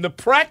both of them, the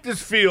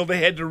practice field they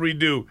had to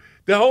redo,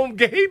 the home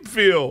game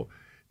field,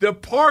 the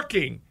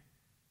parking,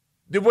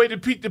 the way the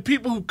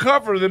people who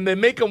cover them, they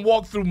make them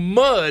walk through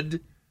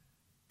mud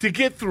to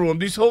get through them.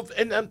 These whole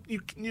I'm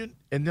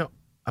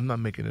not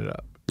making it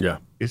up. Yeah,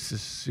 it's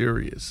just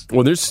serious.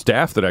 Well, there's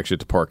staff that actually have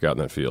to park out in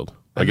that field.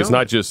 Like it's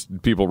not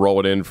just people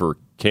rolling in for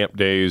camp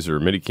days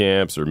or mini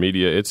camps or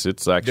media. It's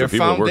actually their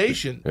people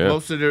foundation. Yeah.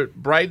 Most of their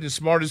bright and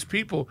smartest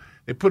people,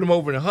 they put them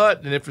over in a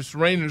hut, and if it's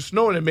raining or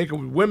snowing, they make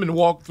women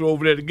walk through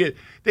over there to get.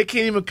 They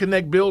can't even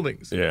connect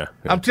buildings. Yeah.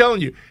 I'm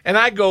telling you. And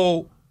I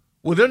go,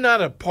 well, they're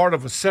not a part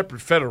of a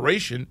separate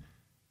federation.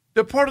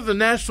 They're part of the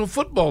National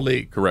Football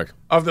League. Correct.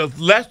 Of the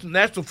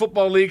National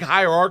Football League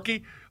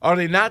hierarchy, are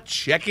they not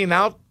checking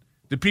out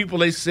the people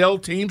they sell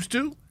teams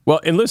to? Well,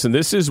 and listen,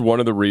 this is one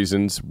of the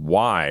reasons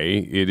why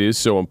it is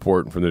so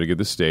important for them to get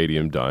the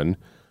stadium done.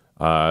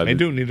 They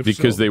do need a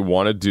because facility. they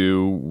want to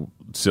do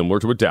similar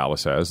to what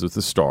Dallas has with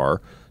the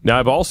Star. Now,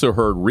 I've also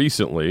heard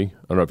recently,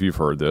 I don't know if you've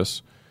heard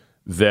this,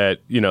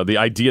 that the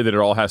idea that it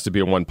all has to be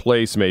in one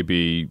place may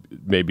be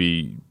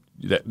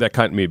that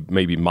kind of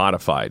may be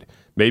modified.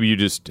 Maybe you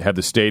just have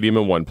the stadium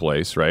in one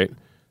place, right?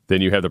 Then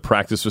you have the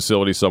practice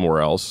facility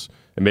somewhere else,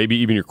 and maybe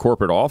even your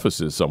corporate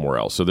offices somewhere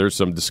else. So there's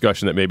some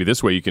discussion that maybe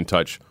this way you can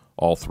touch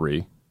all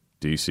three,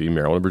 D.C.,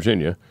 Maryland,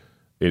 Virginia,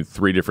 in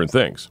three different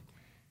things.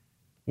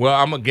 Well,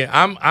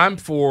 I'm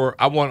for.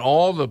 I want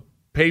all the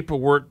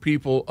paperwork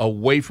people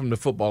away from the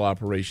football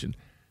operation.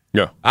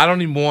 Yeah, I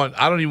don't even want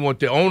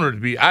the owner to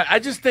be. I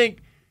just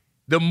think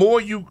the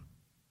more you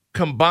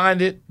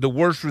combine it, the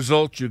worse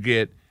results you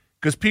get.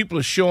 Because people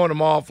are showing them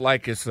off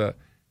like it's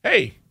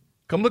hey,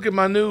 come look at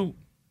my new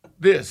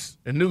this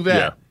and new that.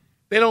 Yeah.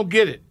 They don't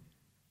get it.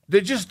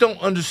 They just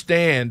don't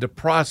understand the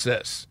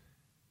process.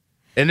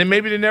 And then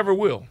maybe they never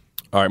will.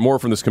 All right, more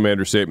from this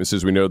commander statement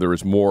says we know there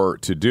is more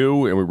to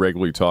do, and we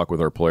regularly talk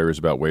with our players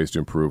about ways to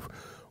improve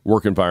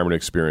work environment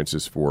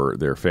experiences for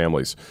their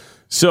families.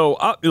 So,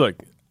 look,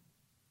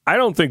 I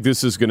don't think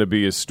this is going to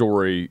be a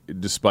story,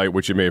 despite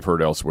what you may have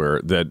heard elsewhere,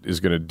 that is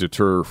going to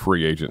deter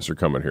free agents from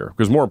coming here.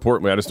 Because more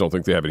importantly, I just don't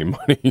think they have any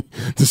money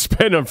to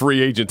spend on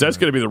free agents. That's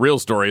going to be the real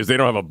story, is they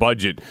don't have a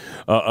budget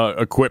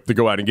equipped to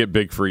go out and get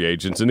big free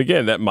agents. And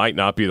again, that might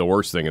not be the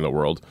worst thing in the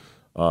world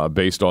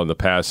based on the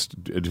past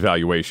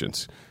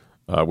evaluations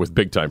with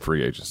big-time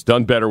free agents.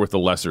 Done better with the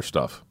lesser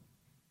stuff.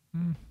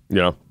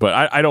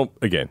 But I don't,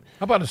 again.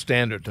 How about a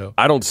standard, though?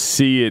 I don't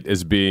see it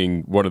as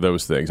being one of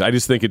those things. I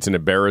just think it's an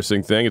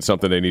embarrassing thing. It's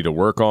something they need to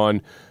work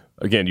on.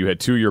 Again, you had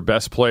two of your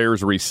best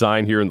players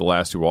re-sign here in the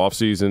last two off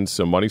seasons,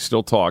 so money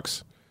still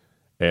talks.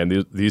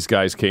 And these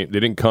guys they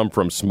didn't come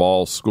from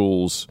small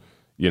schools,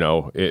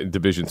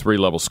 Division III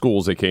level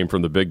schools. They came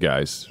from the big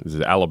guys. This is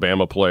an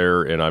Alabama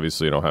player and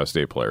obviously an Ohio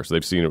State player. So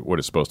they've seen what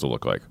it's supposed to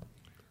look like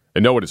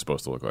and know what it's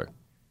supposed to look like.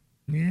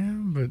 Yeah,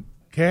 but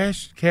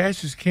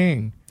Cash is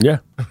king. Yeah,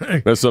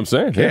 that's what I'm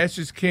saying. Cash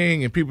is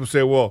king, and people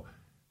say, well,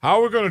 how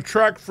are we going to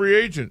track free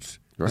agents?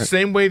 Right. The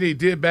same way they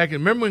did back in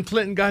 – remember when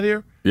Clinton got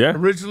here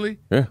originally?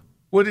 Yeah.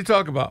 What did he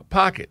talk about?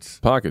 Pockets.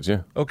 Pockets,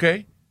 yeah.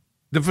 Okay.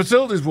 The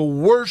facilities were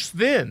worse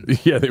then.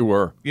 Yeah, they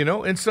were.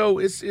 And so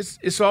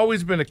it's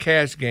always been a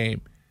cash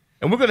game.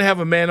 And we're going to have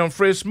a man on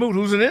Fred Smoot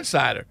who's an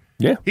insider.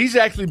 Yeah. He's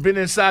actually been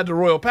inside the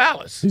Royal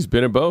Palace. He's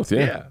been in both,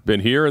 Yeah.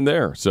 Been here and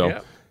there. So Yeah.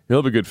 he'll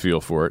have a good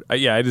feel for it.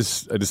 I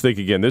just think,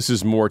 again, this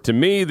is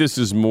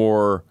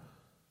more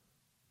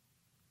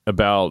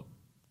about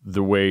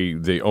the way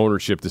the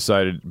ownership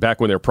decided back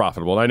when they're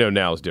profitable. And I know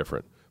now is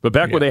different. But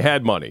back when they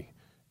had money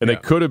and they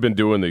could have been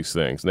doing these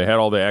things and they had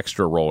all the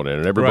extra rolling in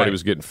and everybody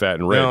was getting fat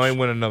and rich. No, it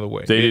went another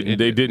way. They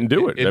didn't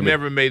do it. It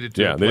never made it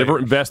to the they never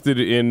players. invested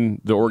in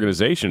the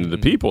organization, the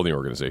people in the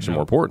organization,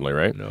 more importantly,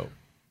 right? No.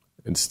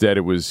 Instead,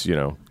 it was,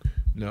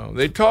 No,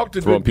 they talked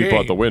a throwing good people game.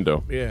 out the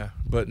window. Yeah,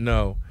 but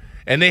no.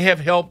 And they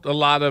have helped a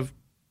lot of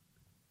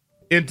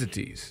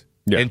entities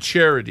and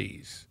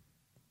charities.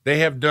 They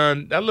have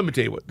done, now let me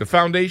tell you what, the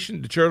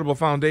foundation, the charitable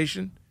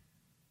foundation,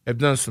 have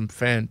done some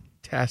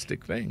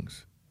fantastic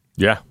things.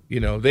 Yeah.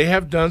 They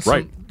have done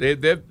some,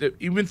 they've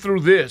even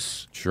through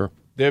this, Sure.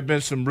 there have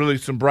been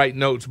some bright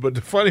notes. But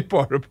the funny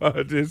part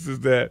about this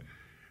is that,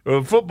 from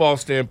a football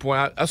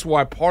standpoint, that's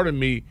why part of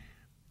me,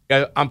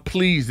 I'm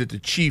pleased that the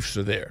Chiefs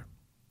are there.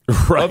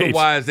 Right.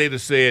 Otherwise, they'd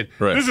have said,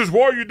 this is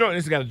why you're doing it.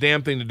 It's got a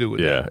damn thing to do with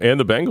it. Yeah, and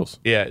the Bengals.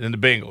 Yeah, and the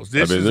Bengals.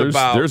 This is there's,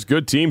 about there's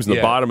good teams in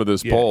the bottom of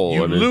this poll.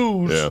 You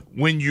lose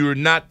when you're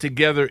not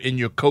together in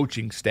your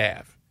coaching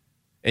staff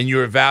and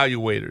your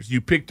evaluators.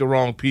 You pick the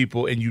wrong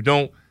people and you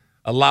don't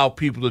allow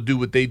people to do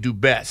what they do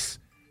best.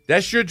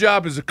 That's your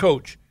job as a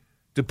coach,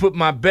 to put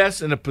my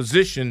best in a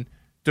position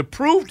to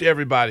prove to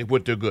everybody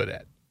what they're good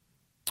at.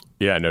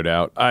 Yeah, no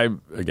doubt.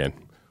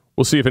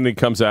 We'll see if anything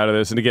comes out of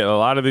this. And again, a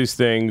lot of these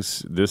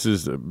things, this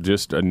is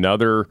just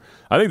another.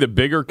 I think the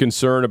bigger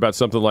concern about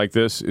something like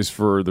this is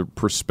for the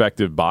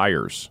prospective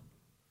buyers.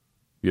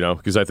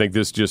 Because I think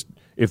this just,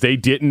 if they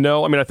didn't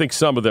know, I think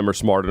some of them are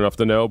smart enough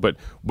to know, but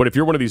if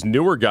you're one of these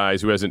newer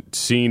guys who hasn't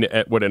seen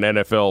what an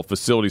NFL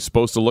facility is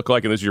supposed to look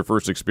like, and this is your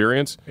first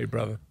experience, hey,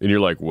 brother, and you're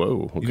like,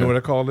 whoa. Okay. You know what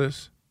I call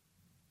this?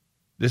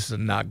 This is a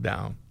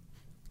knockdown.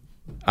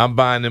 I'm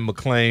buying in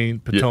McLean,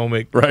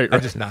 Potomac. Yeah, right. I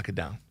just knock it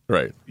down.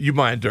 Right. You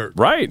buying dirt.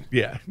 Right.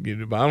 Yeah.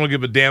 But I don't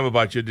give a damn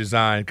about your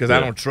design because I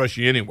don't trust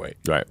you anyway.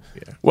 Right.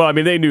 Yeah. Well,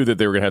 they knew that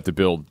they were going to have to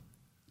build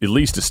at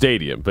least a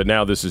stadium, but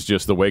now this is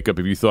just the wake up.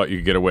 If you thought you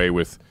could get away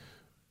with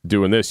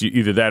doing this,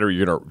 either that or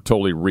you're going to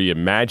totally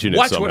reimagine it.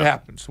 Watch somehow. what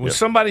happens. When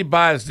somebody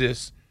buys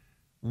this,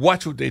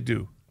 watch what they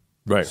do.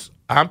 Right.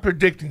 I'm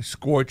predicting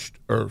scorched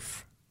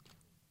earth.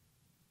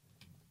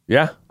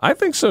 Yeah, I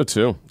think so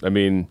too.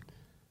 And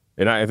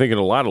I think at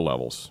a lot of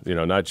levels,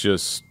 not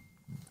just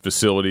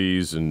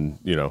facilities and,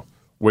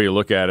 way you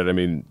look at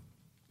it.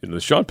 The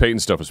Sean Payton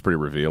stuff was pretty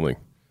revealing.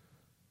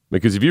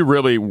 Because if you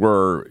really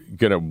were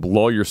going to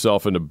blow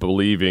yourself into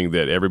believing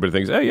that everybody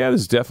thinks, hey, yeah,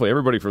 this is definitely,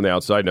 everybody from the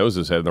outside knows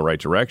this is heading in the right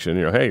direction.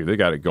 Hey, they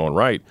got it going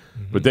right.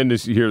 Mm-hmm. But then you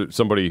hear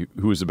somebody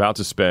who is about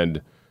to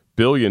spend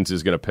billions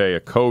is going to pay a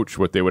coach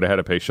what they would have had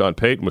to pay Sean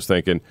Payton, was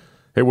thinking,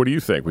 hey, what do you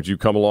think? Would you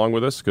come along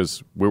with us?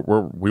 Because we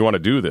want to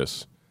do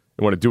this.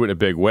 We want to do it in a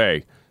big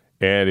way.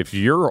 And if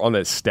you're on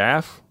that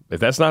staff, if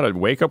that's not a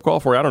wake-up call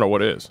for you, I don't know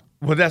what is.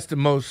 Well, that's the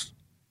most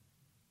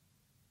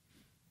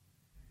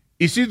 –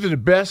 it's either the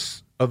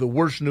best or the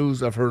worst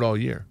news I've heard all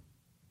year.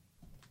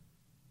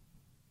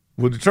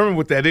 We'll determine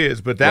what that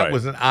is, but that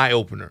was an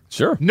eye-opener.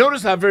 Sure.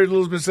 Notice how very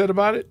little has been said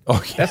about it?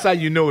 Oh, yeah. That's how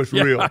you know it's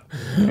real.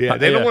 Yeah,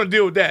 they don't want to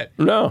deal with that.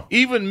 No.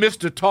 Even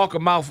Mr. Talk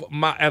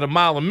at a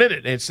mile a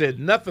minute and said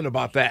nothing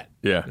about that.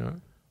 Yeah.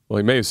 Well,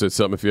 he may have said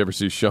something if you ever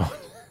see Sean.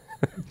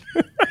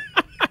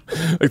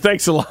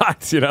 Thanks a lot,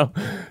 Did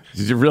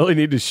you really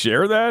need to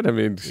share that?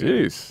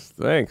 Geez,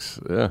 thanks.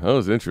 Yeah, that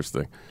was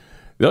interesting.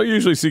 They'll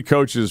usually see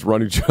coaches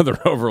run each other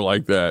over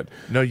like that.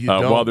 No, you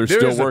don't. While they're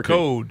still working.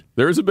 Code.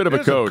 There is a bit of a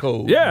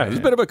code. Yeah, there's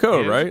a bit of a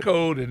code, right? There's a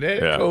code, and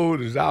that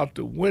code is out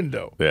the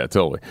window. Yeah,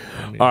 totally.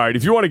 All right,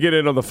 if you want to get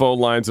in on the phone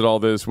lines and all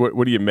this,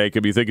 what do you make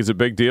of it? You think it's a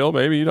big deal?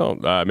 Maybe you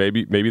don't.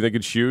 Maybe you think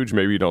it's huge.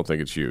 Maybe you don't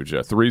think it's huge.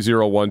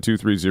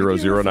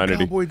 301-230-0980.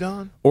 Cowboy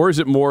Don? Or is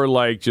it more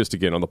like just,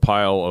 again, on the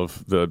pile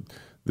of the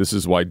 "this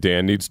is why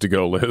Dan needs to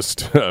go"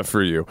 list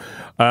for you?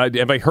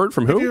 Have I heard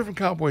from who? Have you heard from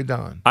Cowboy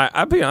Don?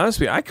 I'll be honest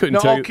with you, I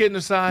couldn't tell you. No, all kidding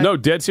aside. No,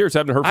 dead serious. I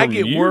haven't heard from him in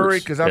years. I get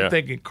worried because I'm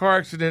thinking car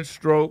accident,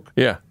 stroke.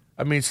 Yeah.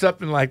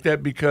 Something like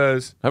that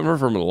because I haven't heard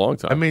from him in a long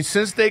time.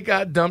 Since they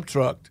got dump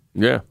trucked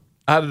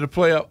out of the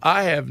playoff,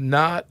 I have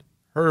not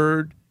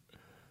heard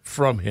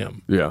from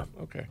him. Yeah.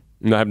 Okay.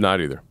 No, I have not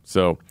either.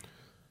 So,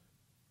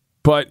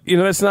 but,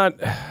 it's not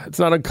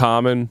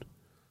uncommon.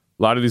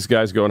 A lot of these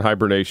guys go in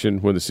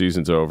hibernation when the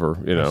season's over.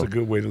 That's a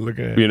good way to look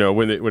at it.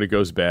 When it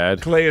goes bad.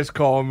 Clay has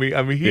called me.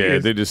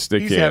 He's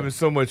can't. having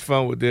so much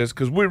fun with this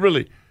because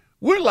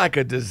we're like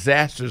a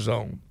disaster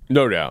zone.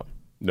 No doubt.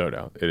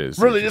 It is.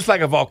 Really, just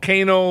like a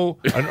volcano,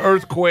 an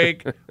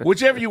earthquake,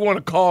 whichever you want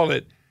to call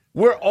it.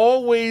 We're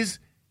always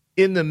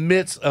in the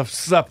midst of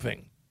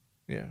something.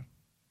 Yeah.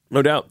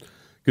 No doubt.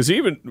 Because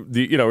even,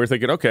 we're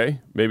thinking, okay,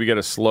 maybe get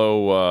a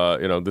slow,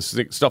 this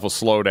stuff will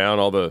slow down.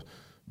 All the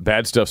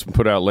bad stuff's been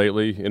put out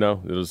lately. It'll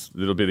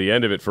be the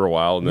end of it for a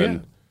while. And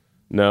then,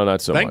 no,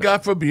 not so much. Thank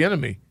God for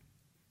Bieniemy.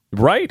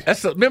 Right.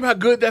 Remember how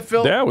good that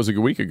felt? That was a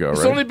week ago, right?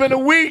 It's only been a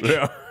week.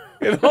 Yeah.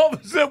 And it's only been a week. Right? It's only been a week. Yeah. And all of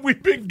a sudden,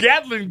 we've been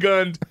Gatling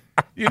gunned,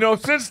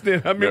 since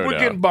then. I mean, No we're doubt.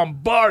 getting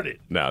bombarded.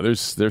 No,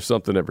 there's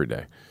something every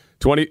day.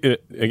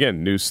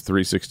 Again, News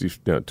 360,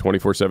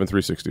 24/7,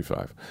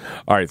 365.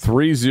 All right,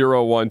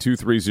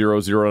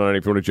 301-230-09.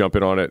 If you want to jump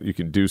in on it, you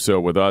can do so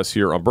with us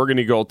here on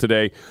Burgundy Gold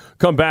today.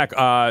 Come back.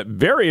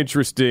 Very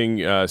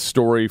interesting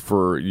story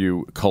for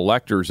you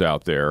collectors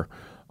out there.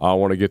 I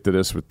want to get to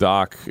this with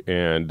Doc,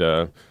 and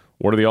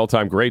one of the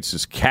all-time greats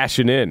is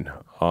cashing in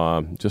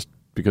just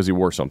because he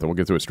wore something. We'll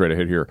get to it straight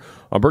ahead here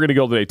on Burgundy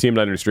Gold today. Team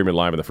 900 streaming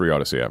live in the free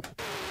Odyssey app.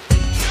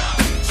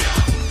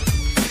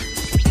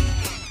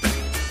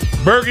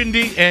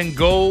 Burgundy and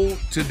Gold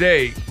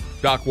today.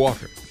 Doc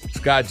Walker,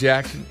 Scott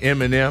Jackson,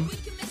 Eminem.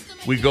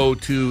 We go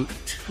to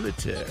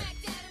Twitter.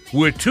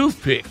 We're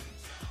Toothpick.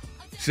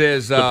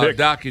 Says pick.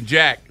 Doc and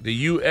Jack, the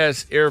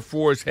U.S. Air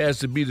Force has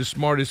to be the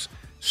smartest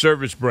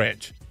service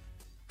branch.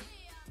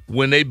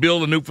 When they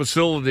build a new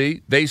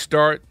facility, they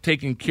start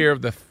taking care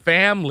of the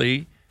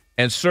family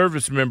and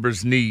service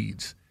members'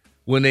 needs.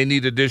 When they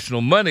need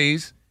additional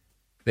monies,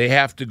 they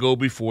have to go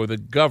before the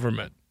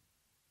government.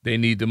 They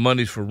need the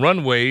monies for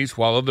runways,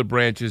 while other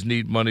branches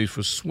need monies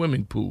for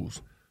swimming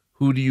pools.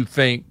 Who do you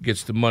think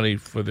gets the money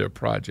for their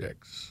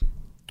projects?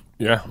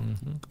 Yeah,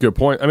 Good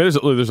point. I mean,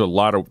 there's a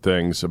lot of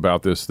things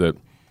about this that,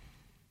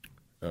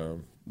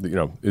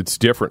 it's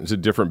different. It's a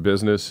different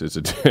business. It's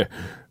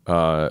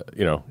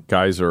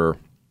guys are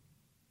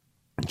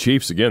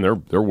Chiefs again.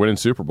 They're winning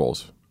Super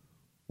Bowls.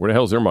 Where the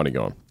hell's their money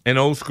going? And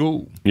old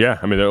school. Yeah,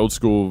 I mean, the old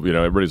school.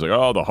 Everybody's like,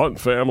 oh, the Hunt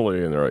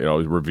family, and they're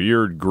a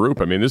revered group.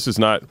 I mean, this is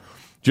not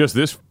just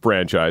this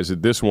franchise.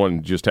 This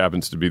one just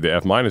happens to be the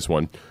F-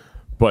 one,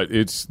 but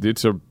it's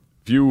a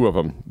few of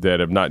them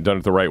that have not done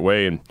it the right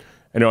way. And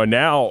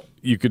now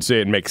you could say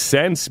it makes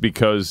sense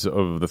because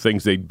of the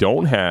things they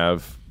don't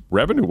have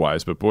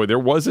revenue-wise. But boy, there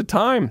was a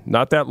time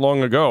not that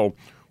long ago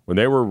when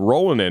they were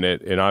rolling in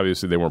it, and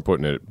obviously they weren't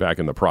putting it back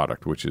in the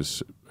product, which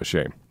is a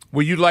shame.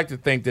 Well, you'd like to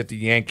think that the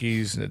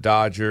Yankees and the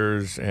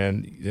Dodgers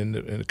and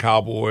the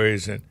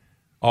Cowboys and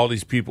all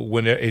these people,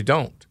 when they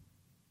don't.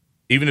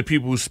 Even the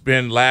people who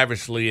spend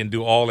lavishly and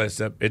do all that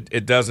stuff,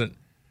 it doesn't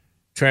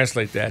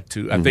translate that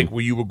to, I think,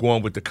 where you were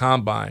going with the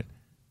combine.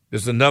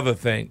 There's another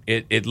thing.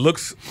 It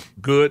looks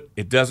good.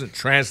 It doesn't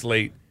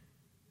translate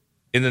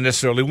into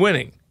necessarily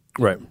winning.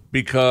 Right.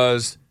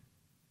 Because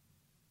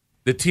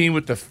the team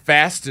with the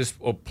fastest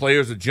or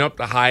players that jump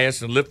the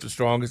highest and lift the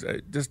strongest,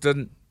 it just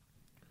doesn't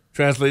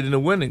translate into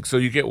winning. So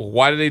you get, well,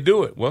 why do they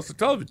do it? Well, it's a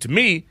television. To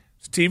me,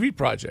 it's a TV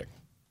project.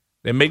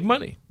 They make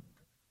money.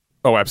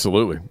 Oh,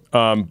 absolutely.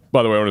 By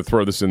the way, I want to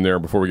throw this in there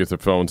before we get to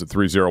phones at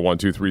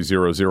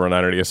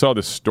 301-230-0980. I saw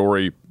this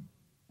story,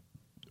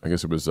 I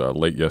guess it was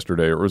late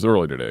yesterday, or it was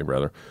early today,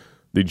 rather.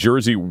 The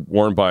jersey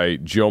worn by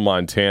Joe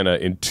Montana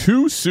in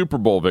 2 Super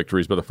Bowl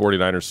victories by the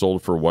 49ers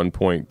sold for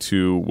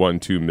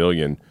 $1.212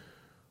 million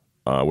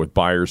with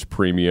buyer's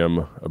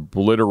premium,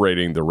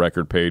 obliterating the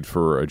record paid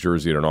for a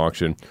jersey at an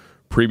auction.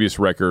 Previous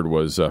record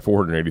was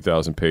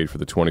 $480,000 paid for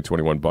the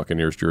 2021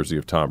 Buccaneers jersey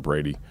of Tom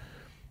Brady.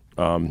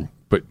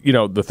 But,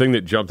 the thing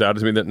that jumped out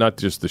to me, that not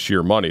just the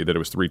sheer money, that it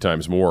was 3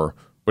 times more,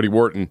 but he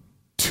wore it in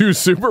 2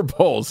 Super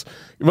Bowls.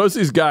 Most of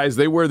these guys,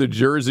 they wear the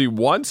jersey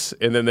once,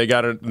 and then they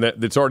got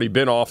it that's already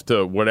been off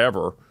to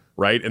whatever,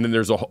 right? And then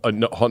there's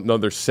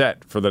another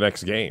set for the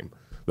next game.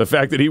 The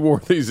fact that he wore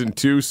these in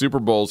 2 Super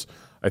Bowls,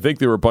 I think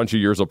they were a bunch of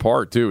years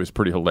apart, too, is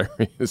pretty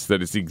hilarious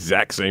that it's the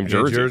exact same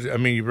jersey.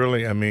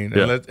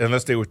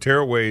 Unless they were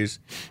tearaways,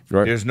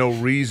 right. There's no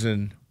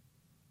reason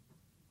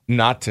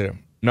not to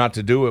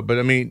do it.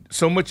 But,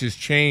 so much has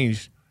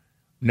changed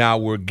now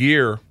where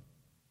gear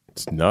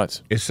it's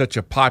nuts. Is such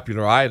a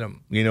popular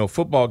item.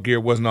 Football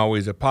gear wasn't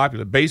always a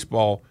popular.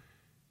 Baseball,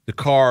 the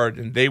card,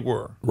 and they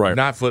were. Right.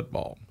 Not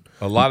football.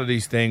 A lot of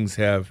these things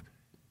have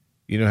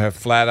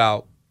flat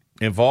out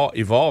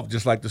evolved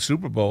just like the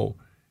Super Bowl.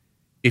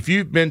 If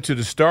you've been to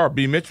the Star,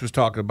 B. Mitch was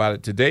talking about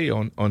it today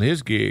on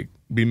his gig,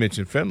 B. Mitch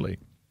and Finley,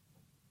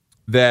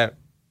 that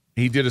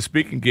he did a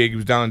speaking gig. He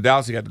was down in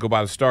Dallas. He got to go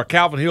by the Star.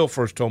 Calvin Hill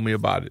first told me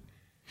about it.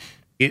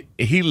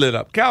 He lit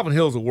up. Calvin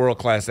Hill's a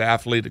world-class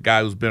athlete, a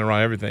guy who's been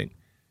around everything.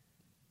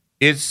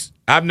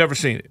 I've never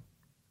seen it,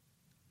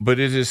 but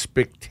it is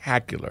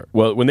spectacular.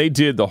 Well, when they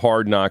did the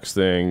Hard Knocks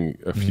thing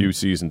a few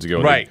seasons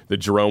ago, right? That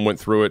Jerome went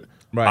through it.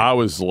 Right. I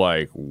was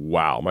like,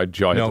 wow, my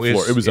jaw hit the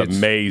floor. It was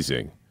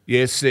amazing.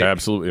 Yeah, it's sick.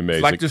 Absolutely amazing.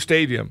 It's like the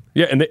stadium.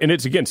 Yeah, and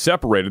it's, again,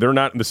 separated. They're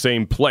not in the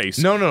same place.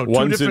 No,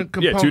 One's 2 different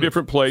components. 2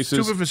 different places.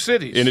 It's 2 different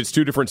cities. And it's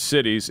 2 different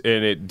cities,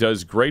 and it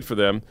does great for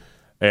them.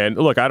 And,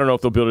 look, I don't know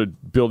if they'll be able to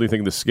build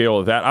anything the scale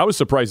of that. I was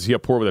surprised to see how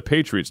poor the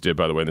Patriots did,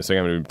 by the way, in this thing.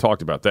 I haven't even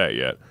talked about that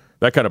yet.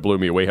 That kind of blew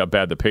me away, how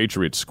bad the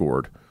Patriots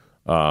scored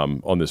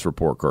on this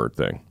report card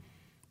thing,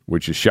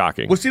 which is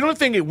shocking. Well, see, the only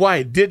thing why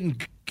it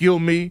didn't kill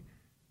me,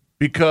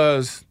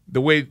 because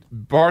the way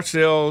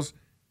Parcells,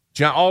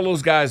 John, all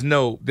those guys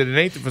know that it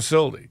ain't the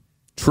facility.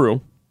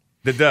 True.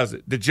 That does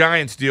it. The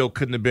Giants deal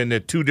couldn't have been there.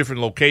 2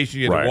 different locations.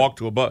 You had to walk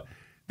to a bus.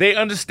 They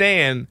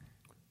understand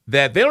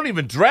that they don't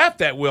even draft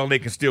that well and they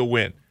can still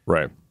win.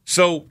 Right.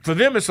 So for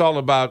them, it's all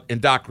about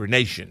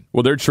indoctrination.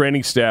 Well, their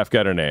training staff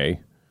got an A.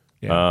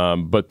 Yeah.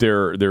 But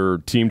their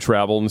team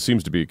travel, and it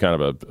seems to be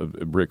kind of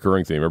a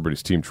recurring theme.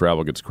 Everybody's team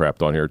travel gets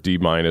crapped on here. D-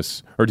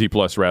 or D+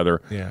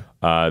 rather. Yeah.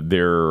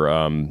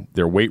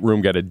 Their weight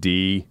room got a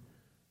D.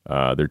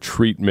 Their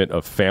treatment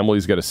of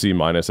families got a C-.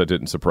 That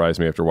didn't surprise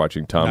me after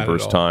watching Tom Not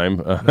first at all. time.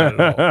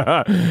 Not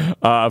at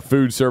all.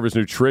 Food service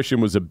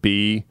nutrition was a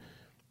B.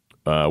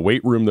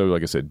 Weight room, though,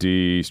 like I said,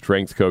 D.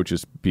 Strength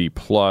coaches, B+.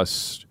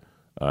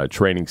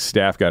 Training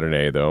staff got an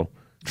A, though.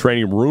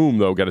 Training room,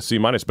 though, got a C-.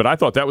 But I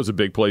thought that was a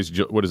big place.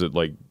 What is it,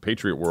 like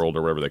Patriot World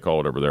or whatever they call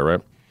it over there, right?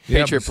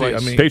 Yeah, Patriot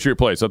Place. Patriot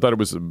Place. I thought it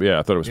was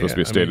supposed to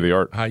be a state of the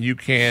art. How you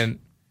can,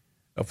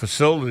 a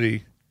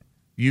facility,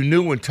 you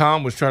knew when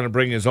Tom was trying to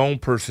bring his own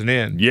person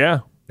in. Yeah.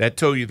 That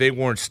told you they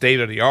weren't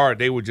state of the art.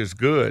 They were just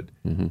good.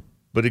 Mm-hmm.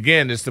 But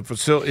again, it's the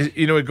facility.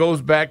 It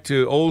goes back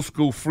to old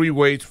school free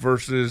weights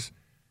versus,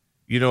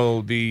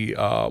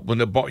 the when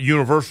the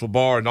universal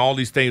bar and all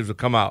these things would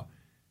come out.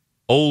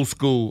 Old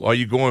school. Are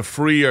you going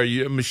free?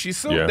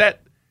 That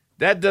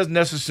doesn't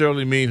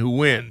necessarily mean who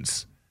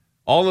wins.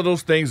 All of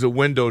those things are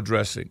window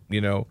dressing.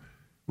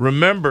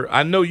 Remember,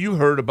 I know you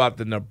heard about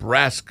the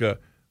Nebraska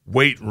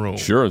weight room.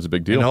 Sure, it's a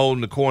big deal. And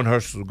holding the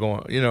Cornhuskers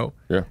going.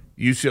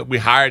 Yeah. We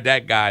hired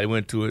that guy that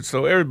went to it.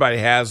 So everybody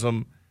has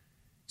them.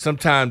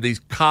 Sometimes these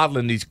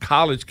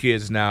college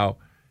kids now,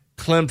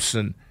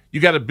 Clemson, you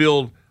got to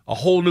build a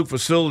whole new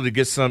facility to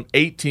get some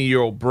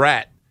 18-year-old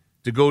brat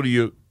to go to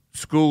your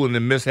school and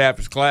then miss half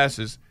his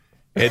classes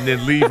and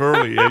then leave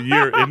early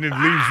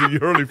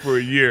early for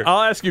a year.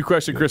 I'll ask you a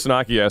question Chris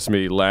Naki asked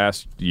me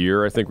last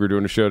year. I think we were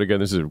doing a show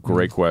together. This is a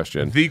great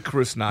question. The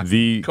Chris Naki.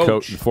 The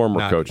coach, former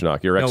Naki. coach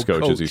Naki, or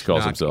ex-coach as he calls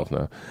Naki. himself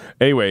now.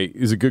 Anyway,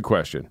 is a good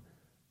question.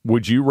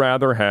 Would you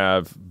rather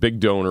have big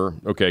donor,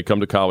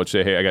 come to college,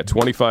 say, hey, I got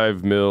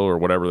 25 mil or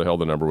whatever the hell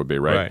the number would be,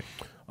 right?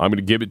 I'm going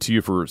to give it to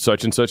you for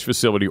such and such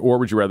facility, or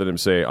would you rather them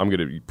say, I'm going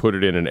to put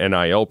it in an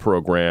NIL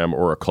program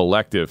or a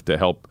collective to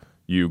help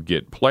you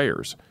get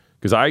players?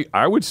 Because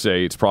I would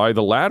say it's probably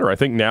the latter. I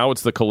think now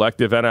it's the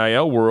collective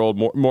NIL world.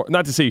 More,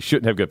 not to say you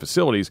shouldn't have good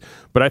facilities,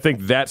 but I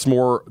think that's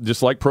more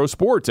just like pro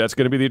sports. That's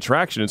going to be the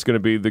attraction. It's going to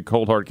be the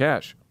cold hard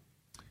cash.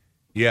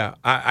 Yeah,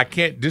 I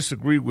can't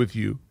disagree with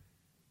you,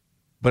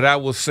 but I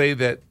will say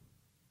that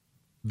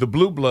the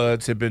Blue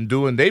Bloods they've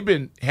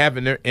been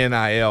having their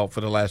NIL for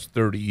the last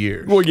 30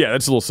 years. Well, yeah,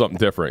 that's a little something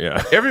different,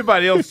 yeah.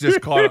 Everybody else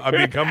just caught up. I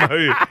mean, come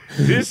on.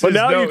 But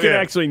now you can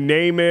actually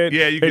name it,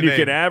 you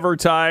can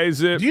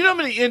advertise it. Do you know how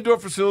many indoor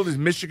facilities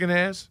Michigan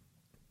has?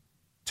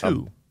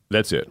 2.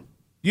 That's it.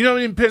 You know how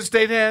many Penn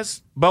State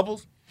has?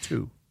 Bubbles?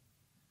 2.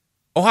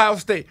 Ohio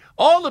State.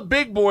 All the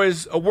big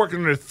boys are working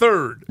on their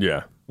 3rd.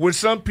 Yeah. With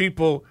some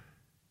people,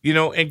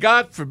 and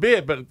God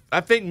forbid, but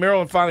I think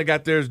Maryland finally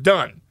got theirs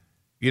done.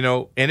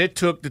 And it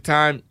took the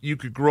time you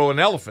could grow an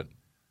elephant.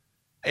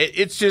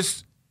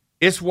 It's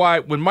why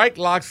when Mike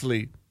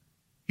Locksley,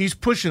 he's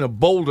pushing a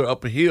boulder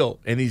up a hill,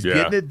 and he's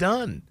getting it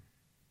done.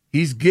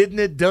 He's getting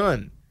it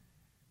done.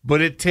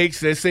 But it takes,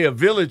 they say, a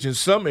village in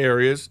some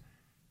areas,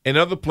 and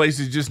other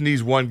places just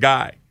needs one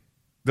guy,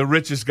 the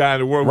richest guy in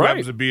the world who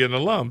happens to be an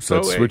alum.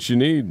 So that's what you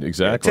need,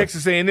 exactly.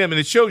 Texas A&M, and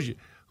it shows you.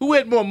 Who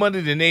had more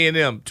money than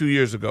A&M 2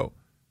 years ago?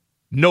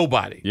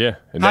 Nobody. Yeah.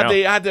 And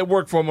how'd that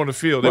work for them on the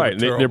field? Right.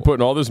 They're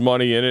putting all this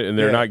money in it, and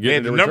they're not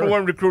getting the number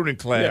one recruiting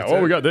class. Yeah.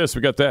 Oh, we got this.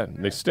 We got that.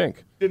 And they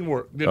stink. Didn't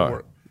work.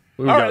 All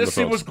All right, let's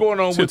see what's going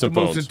on with the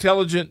most phones.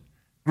 intelligent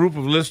group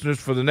of listeners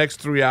for the next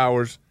 3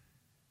 hours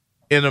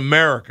in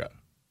America.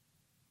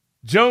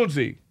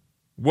 Jonesy,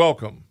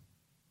 welcome.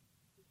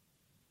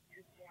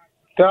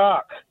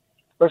 Doc,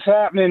 what's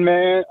happening,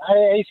 man?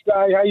 Hey,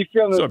 Scotty, how you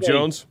feeling What's up, today?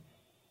 Jones?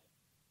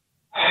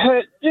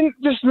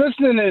 Just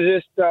listening to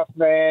this stuff,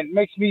 man,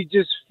 makes me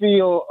just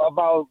feel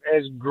about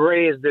as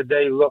gray as the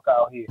day look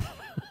out here.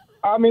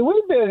 I mean,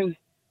 we've been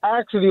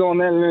actually on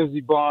that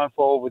Lindsey Bond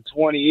for over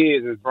 20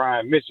 years, as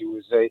Brian Mitchell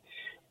would say.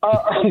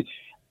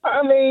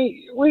 I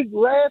mean, we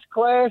last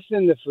class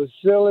in the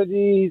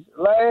facilities,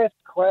 last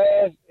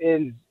class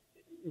in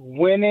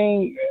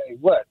winning,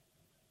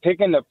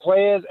 picking the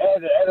players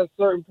at a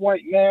certain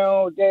point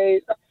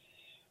nowadays.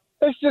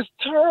 It's just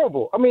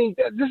terrible. I mean,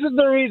 this is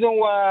the reason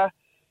why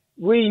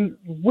we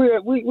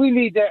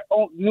need that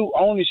new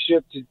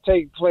ownership to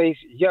take place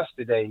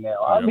yesterday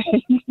now. I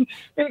mean,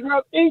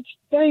 because each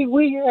day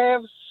we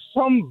have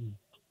some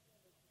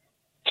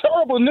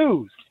terrible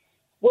news,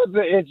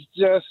 whether it's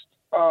just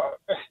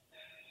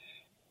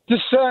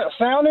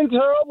sounding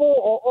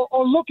terrible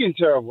or looking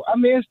terrible. I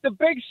mean, it's the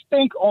big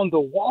stink on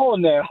the wall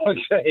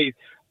nowadays.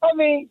 I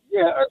mean,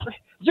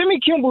 Jimmy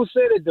Kimball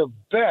said it the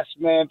best,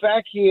 man,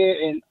 back here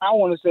in, I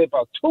want to say,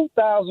 about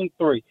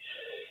 2003.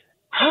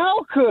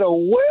 How could a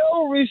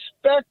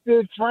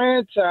well-respected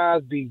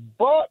franchise be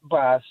bought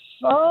by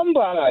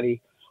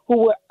somebody who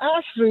would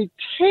actually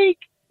take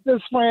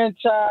this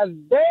franchise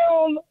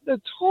down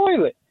the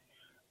toilet?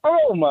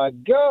 Oh, my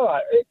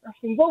God.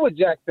 What would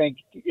Jack think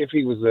if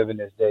he was living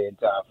this day and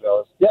time,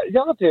 fellas?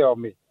 Y'all tell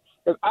me.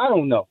 'Cause I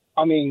don't know.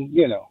 I mean,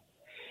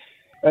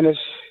 and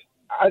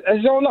I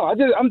just don't know.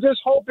 I'm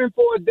just hoping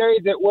for a day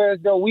that where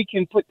though we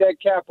can put that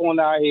cap on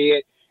our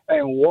head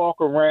and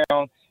walk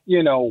around,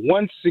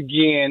 once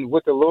again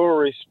with a little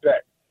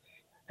respect.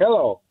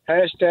 Hello,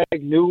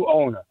 #new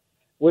owner.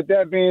 With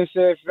that being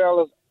said,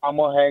 fellas, I'm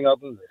gonna hang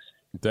up and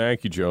listen.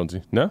 Thank you,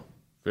 Jonesy. No,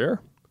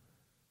 fair.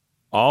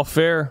 All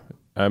fair.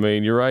 I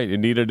mean, you're right. It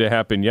needed to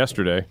happen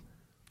yesterday.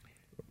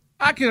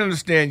 I can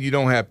understand you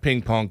don't have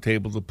ping pong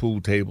tables or pool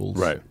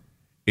tables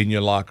in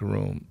your locker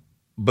room.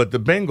 But the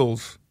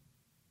Bengals,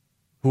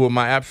 who are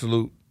my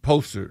absolute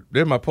poster,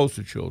 they're my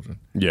poster children.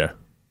 Yeah.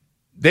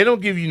 They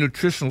don't give you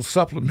nutritional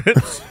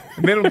supplements.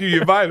 And they don't give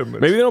you vitamins.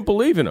 Maybe they don't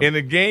believe in them. In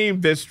a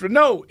game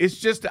no, it's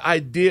just the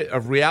idea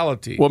of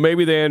reality. Well,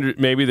 maybe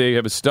they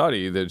have a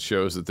study that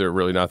shows that they're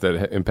really not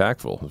that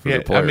impactful for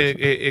the players. I mean,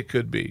 it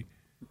could be.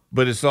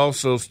 But it's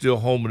also still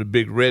home of the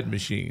Big Red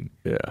Machine.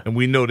 Yeah. And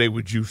we know they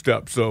were juiced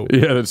up. So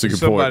yeah, that's a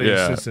good point.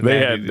 Yeah. They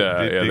had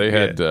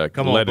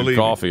leaded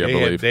coffee, I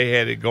believe. They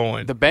had it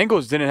going. The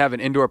Bengals didn't have an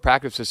indoor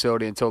practice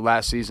facility until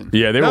last season.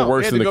 Yeah, they were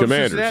worse than the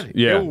Commanders.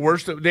 Yeah. They were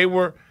worse. They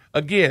were,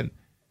 again,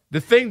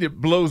 the thing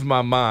that blows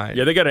my mind.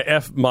 Yeah, they got an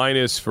F-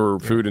 for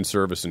food and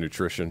service and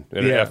nutrition,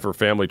 and an F for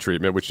family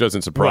treatment, which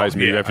doesn't surprise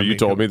me after you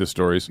told me the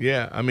stories.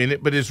 Yeah, I mean,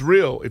 but it's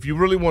real. If you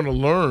really want to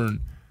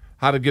learn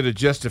how to get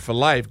adjusted for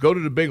life, go to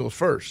the Bengals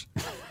first.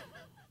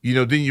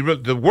 Then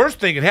the worst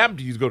thing that happened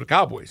to you is go to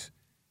Cowboys.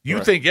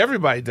 You think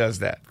everybody does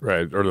that.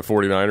 Right, or the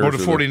 49ers. Or the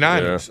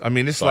 49ers. I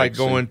mean, it's like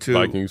going to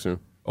Vikings,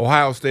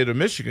 Ohio State or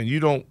Michigan. You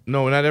don't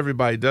know, not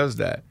everybody does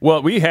that.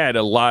 Well, we had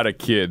a lot of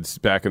kids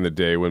back in the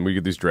day when we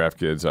get these draft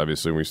kids.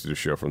 Obviously, we used to do a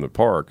show from the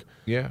park.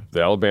 Yeah.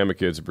 The Alabama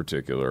kids in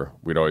particular,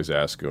 we'd always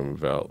ask them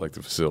about like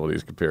the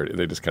facilities compared, and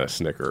they just kind of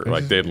snicker.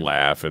 Like they'd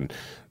laugh and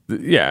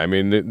I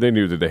mean, they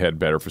knew that they had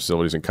better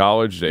facilities in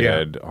college. They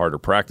had harder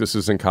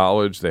practices in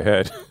college. They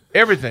had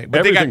everything,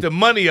 but they got the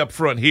money up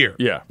front here.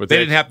 Yeah, but they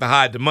didn't have to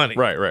hide the money.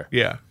 Right.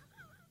 Yeah.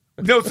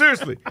 No,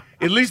 seriously.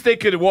 At least they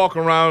could walk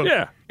around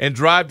and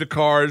drive the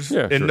cars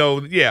and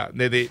know.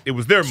 It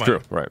was their money.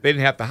 True, right? They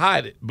didn't have to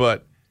hide it.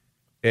 But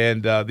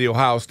the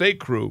Ohio State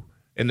crew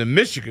and the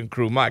Michigan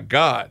crew, my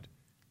God,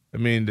 I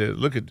mean,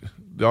 look at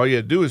all you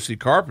had to do is see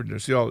Carpenter,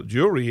 see all the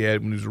jewelry he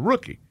had when he was a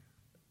rookie.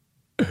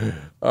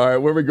 All right,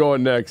 where are we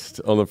going next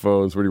on the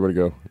phones? Where do you want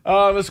to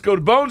go? Let's go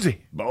to Bonesy.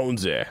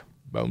 Bonesy.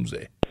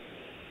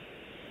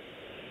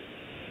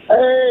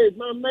 Hey,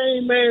 my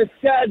main man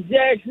Scott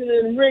Jackson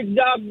and Rick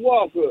Doc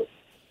Walker.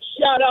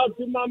 Shout out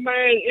to my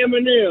man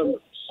Eminem.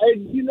 Hey,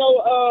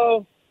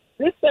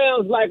 this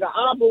sounds like an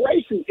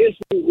operation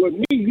issue with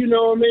me. You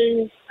know what I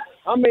mean?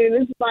 I mean,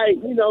 it's like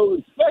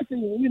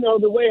especially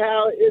the way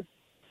how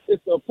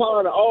it's a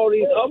part of all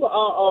these other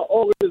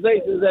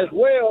organizations as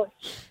well.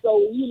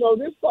 So,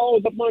 this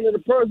falls up under the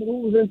person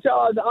who's in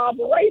charge of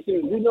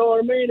operations, you know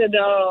what I mean? And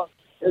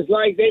it's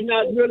like they're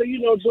not really,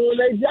 doing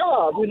their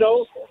job,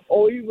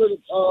 or even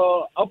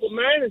upper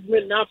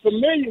management not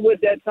familiar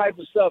with that type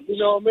of stuff, you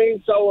know what I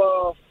mean?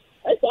 So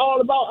it's all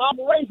about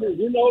operations,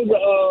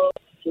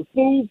 the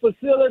food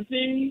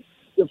facility,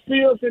 the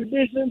field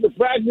conditions, the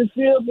practice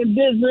field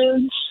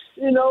conditions,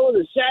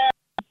 the shaft,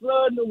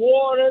 flooding the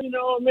water, you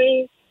know what I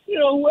mean?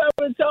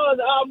 Whoever in charge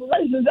of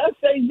operations, that's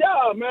their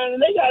job, man,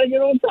 and they got to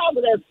get on top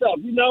of that stuff,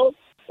 and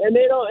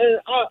they don't, and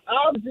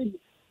obviously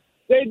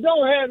they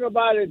don't have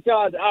nobody in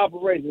charge of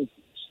operations,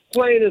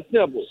 plain and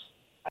simple.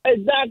 Hey,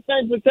 Doc,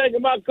 thanks for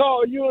taking my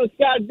call. You and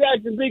Scott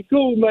Jackson, be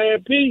cool,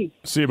 man. Peace.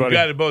 See you, buddy. You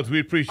got it both.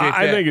 We appreciate that.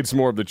 I think it's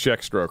more of the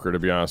check stroker, to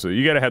be honest with you.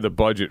 You got to have the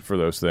budget for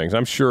those things.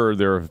 I'm sure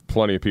there are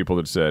plenty of people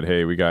that said,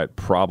 hey, we got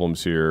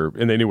problems here,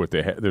 and they knew what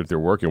they're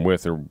working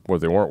with or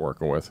what they weren't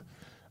working with.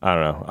 I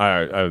don't know.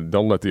 I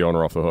don't let the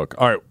owner off the hook.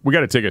 All right, we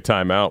got to take a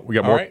timeout. We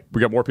got more. Right. We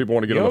got more people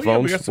want to get on the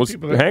phones.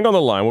 Hang on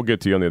the line. We'll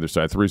get to you on the other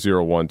side.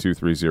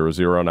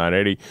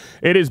 301-230-0980.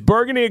 It is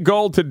Burgundy and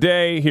Gold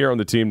today here on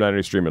the Team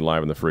 980 streaming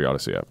live in the free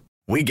Odyssey app.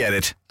 We get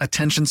it.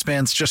 Attention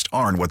spans just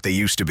aren't what they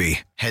used to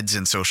be. Heads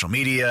in social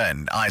media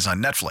and eyes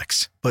on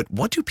Netflix. But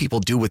what do people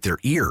do with their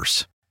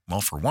ears? Well,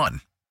 for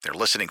one, they're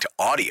listening to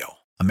audio.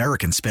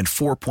 Americans spend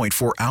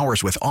 4.4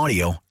 hours with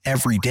audio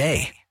every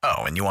day.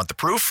 Oh, and you want the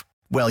proof?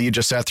 Well, you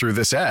just sat through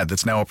this ad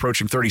that's now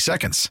approaching 30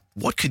 seconds.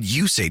 What could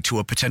you say to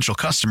a potential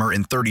customer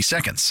in 30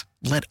 seconds?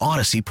 Let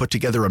Odyssey put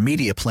together a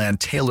media plan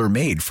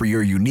tailor-made for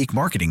your unique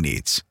marketing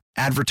needs.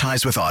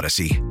 Advertise with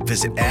Odyssey.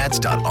 Visit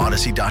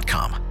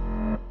ads.odyssey.com.